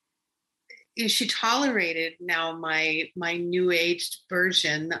she tolerated now my new aged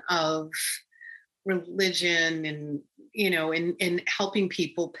version of religion and, in helping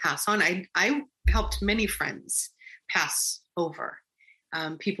people pass on. I helped many friends pass over.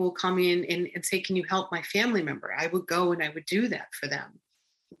 People would come in and say, can you help my family member? I would go and I would do that for them.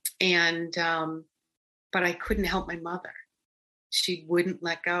 And, but I couldn't help my mother. She wouldn't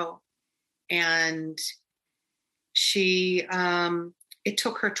let go. And she, it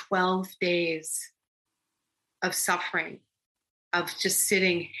took her 12 days of suffering, of just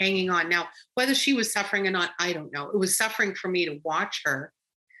sitting, hanging on. Now, whether she was suffering or not, I don't know. It was suffering for me to watch her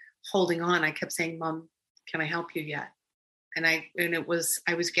holding on. I kept saying, Mom, can I help you yet? And I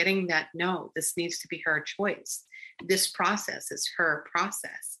was getting that, no, this needs to be her choice. This process is her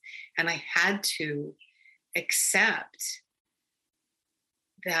process. And I had to accept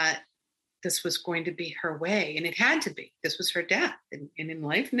that this was going to be her way. And it had to be. This was her death. And in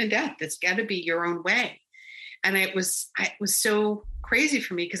life and in death, it's got to be your own way. And it was so crazy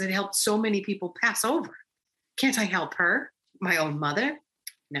for me because it helped so many people pass over. Can't I help her? My own mother?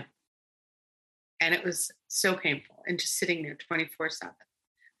 No. And it was so painful. And just sitting there 24/7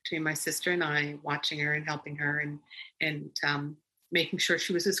 between my sister and I, watching her and helping her and making sure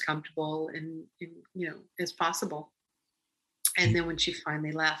she was as comfortable and as possible. And then when she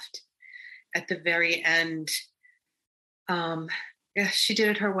finally left, at the very end, she did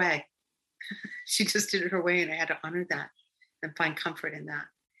it her way. She just did it her way, and I had to honor that and find comfort in that.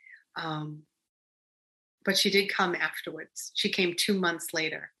 But she did come afterwards. She came 2 months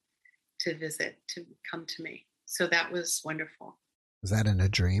later to visit, to come to me. So that was wonderful. Was that in a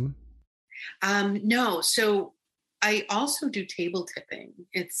dream? No. So I also do table tipping.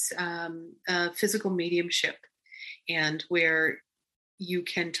 It's a physical mediumship, and where you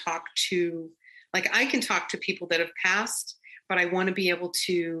can talk to, like I can talk to people that have passed, but I want to be able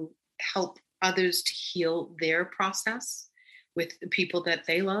to help others to heal their process with the people that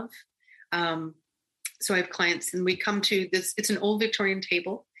they love. So I have clients and we come to this, it's an old Victorian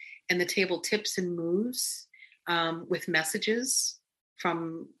table, and the table tips and moves with messages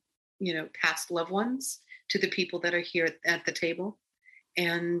from, past loved ones to the people that are here at the table.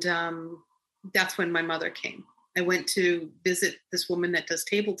 And that's when my mother came. I went to visit this woman that does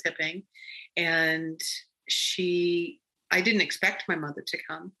table tipping, and I didn't expect my mother to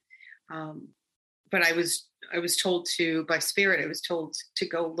come. But I was told to, by spirit, I was told to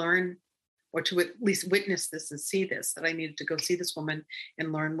go learn, or to at least witness this and see this, that I needed to go see this woman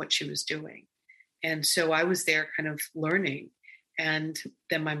and learn what she was doing. And so I was there kind of learning. And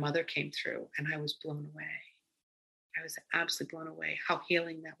then my mother came through, and I was blown away. I was absolutely blown away how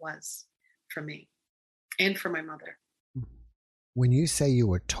healing that was for me and for my mother. When you say you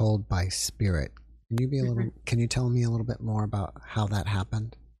were told by spirit, can you tell me a little bit more about how that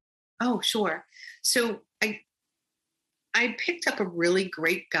happened? Oh, sure. So I picked up a really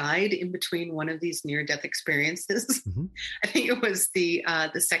great guide in between one of these near-death experiences. Mm-hmm. I think it was the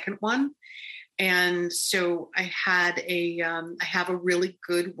second one. And so I have a really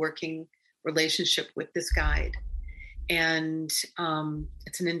good working relationship with this guide. And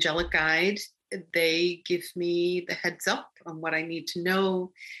it's an angelic guide. They give me the heads up on what I need to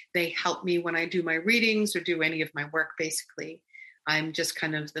know. They help me when I do my readings or do any of my work, basically. I'm just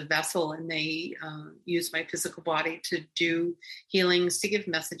kind of the vessel, and they use my physical body to do healings, to give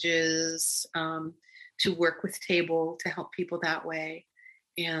messages, to work with table, to help people that way,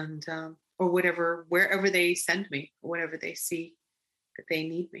 and or wherever they send me, or whatever they see that they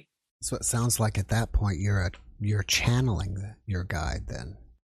need me. So it sounds like at that point you're channeling your guide then.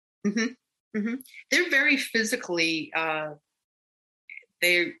 Mm-hmm. Mm-hmm. They're very physically,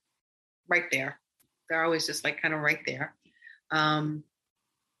 they're right there. They're always just like kind of right there. And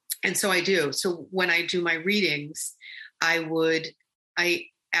so I do. So when I do my readings, I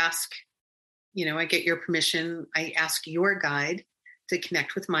ask, I get your permission. I ask your guide to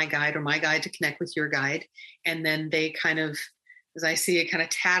connect with my guide, or my guide to connect with your guide. And then they kind of, as I see it, kind of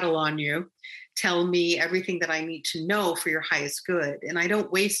tattle on you, tell me everything that I need to know for your highest good. And I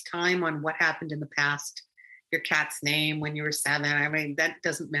don't waste time on what happened in the past, your cat's name when you were 7. I mean, that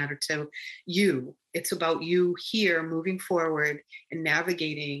doesn't matter to you. It's about you here moving forward and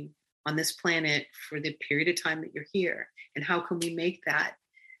navigating on this planet for the period of time that you're here. And how can we make that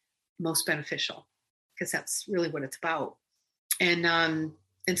most beneficial? Because that's really what it's about. And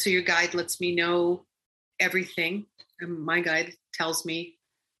so your guide lets me know everything. And my guide tells me,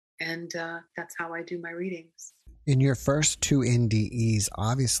 and that's how I do my readings. In your first 2 NDEs,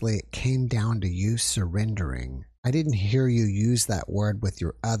 obviously it came down to you surrendering. I didn't hear you use that word with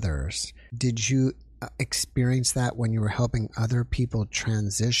your others. Did you experience that when you were helping other people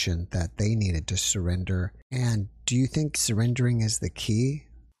transition, that they needed to surrender? And do you think surrendering is the key?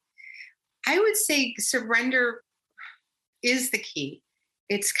 I would say surrender is the key.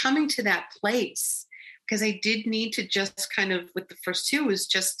 It's coming to that place, because I did need to just kind of, with the first two, was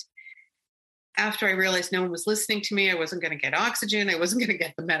just after I realized no one was listening to me, I wasn't going to get oxygen. I wasn't going to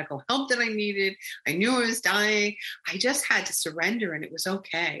get the medical help that I needed. I knew I was dying. I just had to surrender, and it was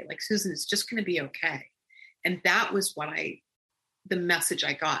okay. Like, Susan, it's just going to be okay. And that was what the message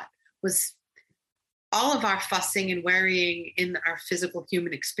I got was all of our fussing and worrying in our physical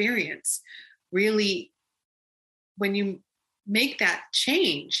human experience. Really, when you make that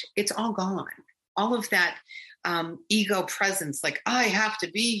change, it's all gone. All of that ego presence, like, I have to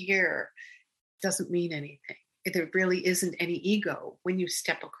be here, doesn't mean anything. There really isn't any ego when you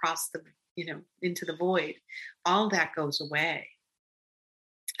step across into the void. All that goes away.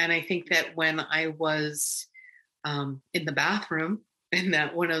 And I think that when I was in the bathroom, and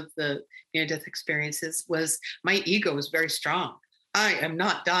that one of the near-death experiences was, my ego was very strong. I am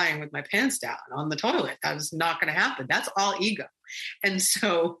not dying with my pants down on the toilet. That was not going to happen. That's all ego. And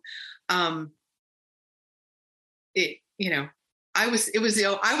so, I was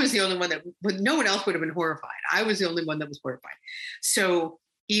the only one that, no one else would have been horrified. I was the only one that was horrified. So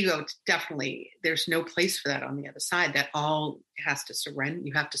ego, definitely, there's no place for that on the other side. That all has to surrender.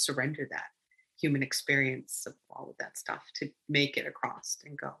 You have to surrender that human experience of all of that stuff to make it across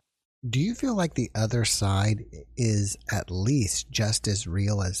and go. Do you feel like the other side is at least just as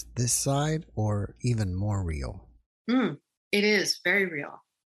real as this side, or even more real? It is very real.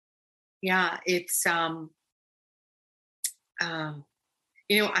 Yeah, it's I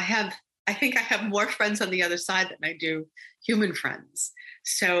think I have more friends on the other side than I do human friends.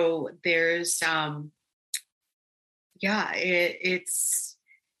 So there's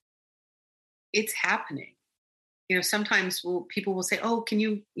it's happening. Sometimes people will say, "Oh, can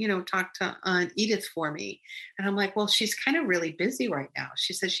you, talk to Aunt Edith for me?" And I'm like, "Well, she's kind of really busy right now.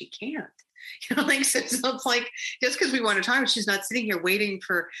 She says she can't." So it's like, just because we want to talk, she's not sitting here waiting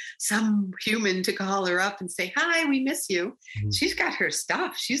for some human to call her up and say, "Hi, we miss you." Mm-hmm. She's got her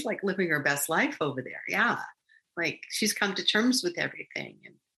stuff. She's like living her best life over there. Yeah. Like, she's come to terms with everything.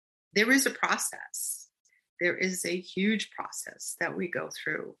 And there is a process. There is a huge process that we go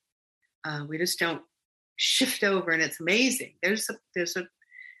through. We just don't shift over, and it's amazing. There's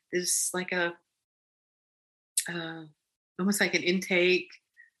like a almost like an intake,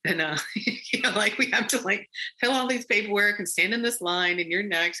 and like we have to like fill all these paperwork and stand in this line, and you're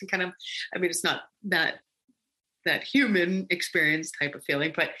next, and kind of, it's not that human experience type of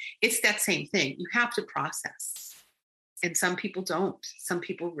feeling, but it's that same thing. You have to process, and some people don't. Some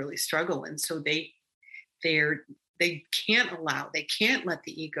people really struggle, and so they can't let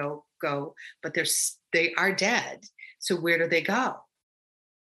the ego go, but they are dead. So where do they go?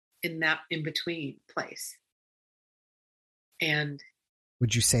 In that in-between place. And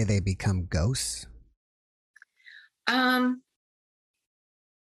would you say they become ghosts?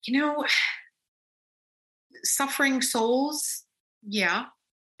 Suffering souls, yeah.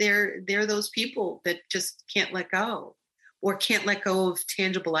 They're those people that just can't let go, or can't let go of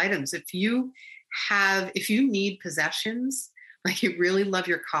tangible items. If you need possessions, like you really love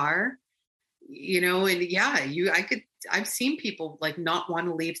your car, and yeah, I've seen people like not want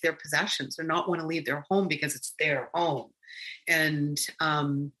to leave their possessions, or not want to leave their home because it's their home. And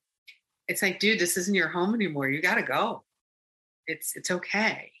it's like, dude, this isn't your home anymore. You got to go. It's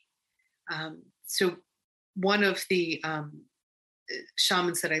okay. So one of the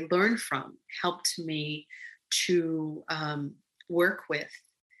shamans that I learned from helped me to work with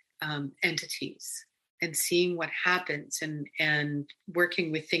entities and seeing what happens, and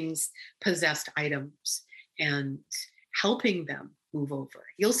working with things, possessed items, and helping them move over.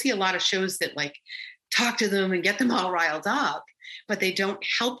 You'll see a lot of shows that like talk to them and get them all riled up, but they don't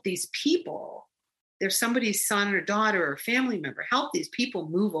help these people. There's somebody's son or daughter or family member. Help these people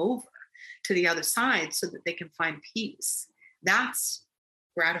move over to the other side so that they can find peace. That's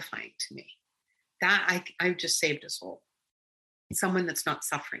gratifying to me. That I've just saved a soul. Someone that's not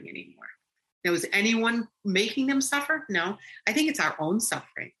suffering anymore. Now, is anyone making them suffer? No. I think it's our own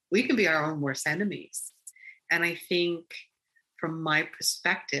suffering. We can be our own worst enemies. And I think, from my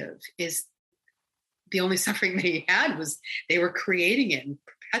perspective, is the only suffering they had was they were creating it and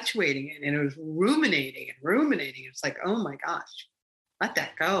perpetuating it, and it was ruminating. It's like, oh my gosh, let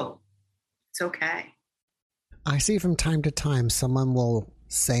that go. It's okay. I see from time to time someone will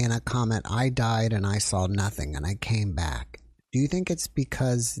say in a comment, "I died and I saw nothing and I came back." Do you think it's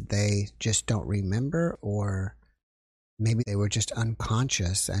because they just don't remember, or maybe they were just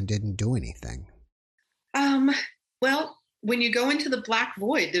unconscious and didn't do anything? Well, when you go into the black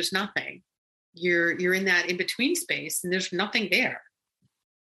void, there's nothing. You're in that in-between space and there's nothing there.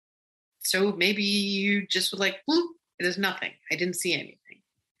 So maybe you just would like, there's nothing. I didn't see anything.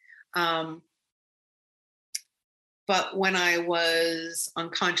 But when I was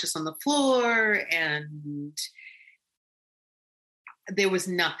unconscious on the floor and there was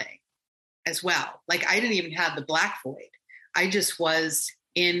nothing as well. Like I didn't even have the black void. I just was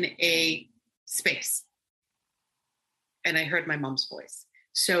in a space. And I heard my mom's voice.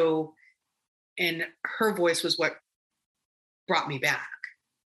 So, and her voice was what brought me back,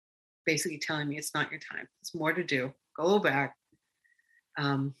 basically telling me it's not your time. There's more to do. Go back.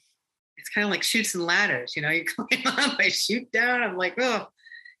 It's kind of like chutes and ladders, you know, you climb up, I shoot down. I'm like, oh,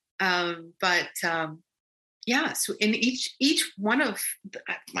 yeah. So in each one of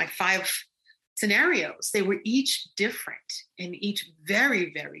my 5 scenarios, they were each different and each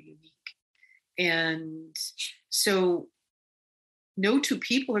very, very unique. And so no 2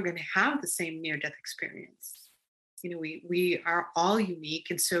 people are going to have the same near-death experience. You know, we are all unique.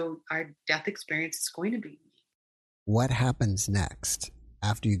 And so our death experience is going to be unique. What happens next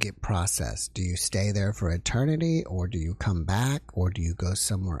after you get processed? Do you stay there for eternity, or do you come back, or do you go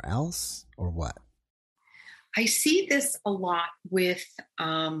somewhere else, or what? I see this a lot with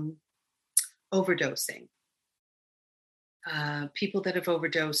overdosing. People that have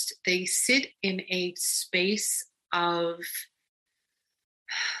overdosed, they sit in a space of,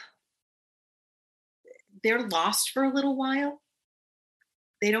 they're lost for a little while.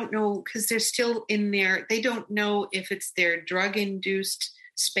 They don't know, because they're still in there. They don't know if it's their drug-induced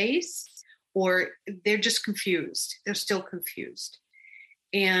space or they're just confused. They're still confused.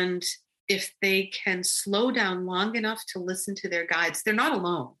 And if they can slow down long enough to listen to their guides, they're not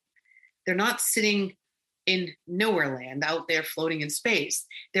alone. They're not sitting in nowhere land out there floating in space.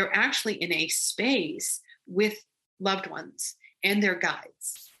 They're actually in a space with loved ones and their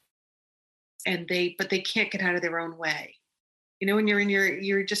guides. But they can't get out of their own way. You know, when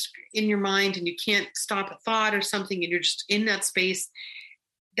you're just in your mind and you can't stop a thought or something and you're just in that space,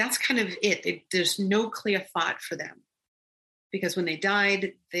 that's kind of it. There's no clear thought for them. Because when they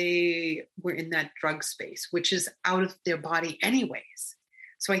died, they were in that drug space, which is out of their body anyways.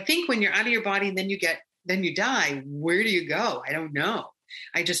 So I think when you're out of your body and then you die, where do you go? I don't know.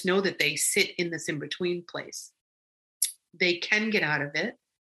 I just know that they sit in this in-between place. They can get out of it.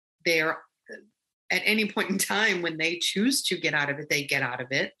 They're at any point in time when they choose to get out of it, they get out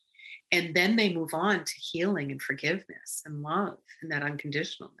of it. And then they move on to healing and forgiveness and love and that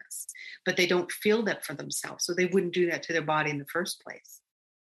unconditionalness. But they don't feel that for themselves. So they wouldn't do that to their body in the first place.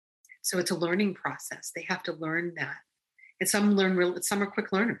 So it's a learning process. They have to learn that. And some are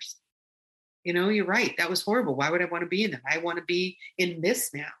quick learners. You know, you're right. That was horrible. Why would I want to be in that? I want to be in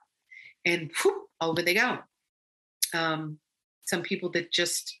this now. And whoop, over they go. Some people that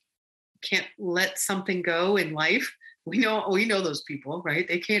just can't let something go in life. We know those people, right?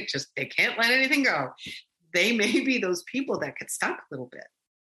 They can't let anything go. They may be those people that get stuck a little bit.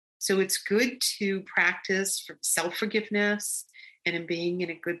 So it's good to practice for self-forgiveness and in being in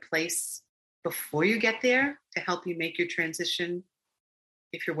a good place before you get there to help you make your transition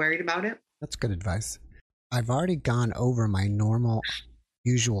if you're worried about it. That's good advice. I've already gone over my normal,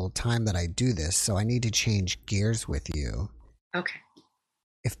 usual time that I do this, so I need to change gears with you. Okay.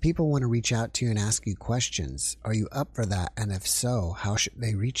 If people want to reach out to you and ask you questions, are you up for that? And if so, how should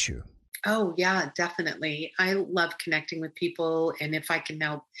they reach you? Oh, yeah, definitely. I love connecting with people. And if I can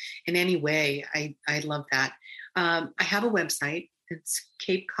help in any way, I love that. I have a website. It's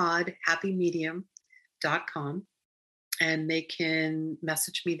CapeCodHappyMedium.com. And they can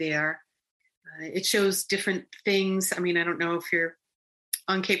message me there. It shows different things. I mean, I don't know if you're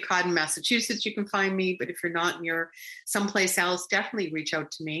on Cape Cod in Massachusetts, you can find me. But if you're not and you're someplace else, definitely reach out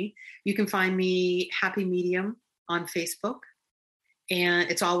to me. You can find me Happy Medium on Facebook.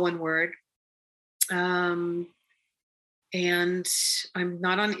 And it's all one word. And I'm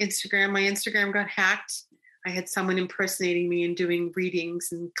not on Instagram. My Instagram got hacked. I had someone impersonating me and doing readings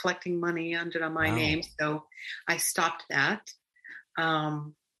and collecting money under my name. So I stopped that.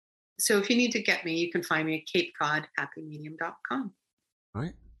 So if you need to get me, you can find me at CapeCodHappyMedium.com. All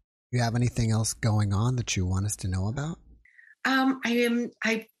right. You have anything else going on that you want us to know about?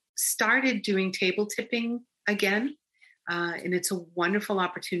 I started doing table tipping again. And it's a wonderful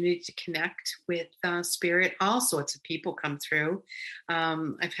opportunity to connect with spirit. All sorts of people come through.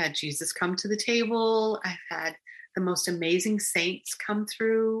 I've had Jesus come to the table. I've had the most amazing saints come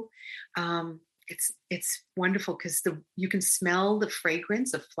through. It's wonderful because you can smell the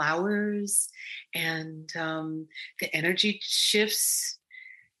fragrance of flowers and the energy shifts.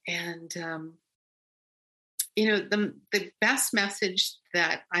 And the best message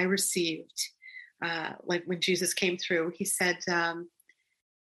that I received, like when Jesus came through, he said, I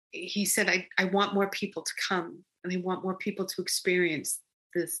want more people to come, and I want more people to experience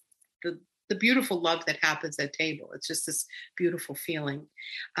the beautiful love that happens at table. It's just this beautiful feeling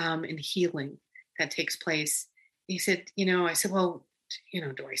and healing that takes place. He said, I said, well,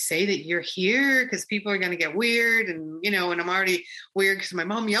 do I say that you're here? Because people are going to get weird. And, and I'm already weird because my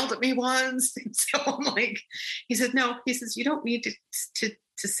mom yelled at me once. And so I'm like, he said, no, he says, you don't need to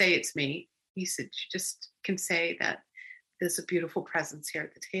say it's me. He said, you just can say that there's a beautiful presence here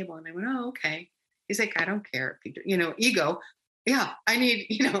at the table. And I went, oh, okay. He's like, I don't care if you do, ego. Yeah, I need,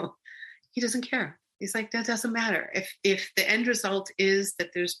 he doesn't care. He's like, that doesn't matter. If the end result is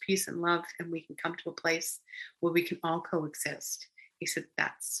that there's peace and love and we can come to a place where we can all coexist, he said,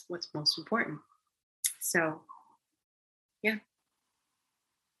 that's what's most important. So, yeah.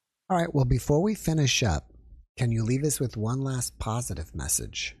 All right. Well, before we finish up, can you leave us with one last positive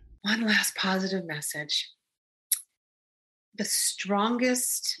message? One last positive message. The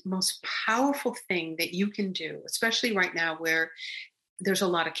strongest, most powerful thing that you can do, especially right now where there's a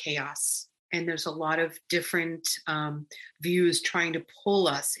lot of chaos and there's a lot of different views trying to pull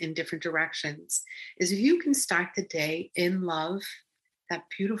us in different directions, is if you can start the day in love, that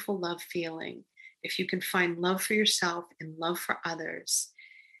beautiful love feeling, if you can find love for yourself and love for others,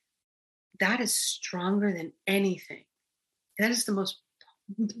 that is stronger than anything. That is the most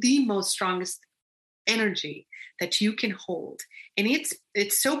strongest energy that you can hold. And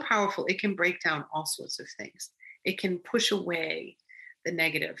it's so powerful. It can break down all sorts of things. It can push away the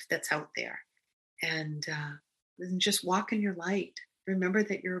negative that's out there. And just walk in your light. Remember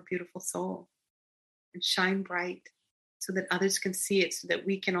that you're a beautiful soul, and shine bright so that others can see it, so that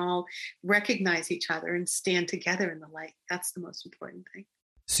we can all recognize each other and stand together in the light. That's the most important thing.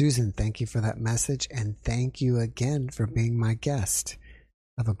 Susan, thank you for that message. And thank you again for being my guest.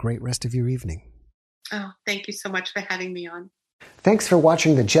 Have a great rest of your evening. Oh, thank you so much for having me on. Thanks for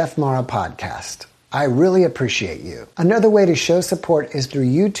watching the Jeff Mara podcast. I really appreciate you. Another way to show support is through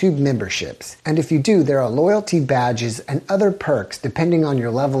YouTube memberships. And if you do, there are loyalty badges and other perks depending on your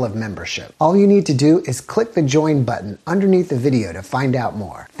level of membership. All you need to do is click the join button underneath the video to find out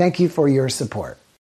more. Thank you for your support.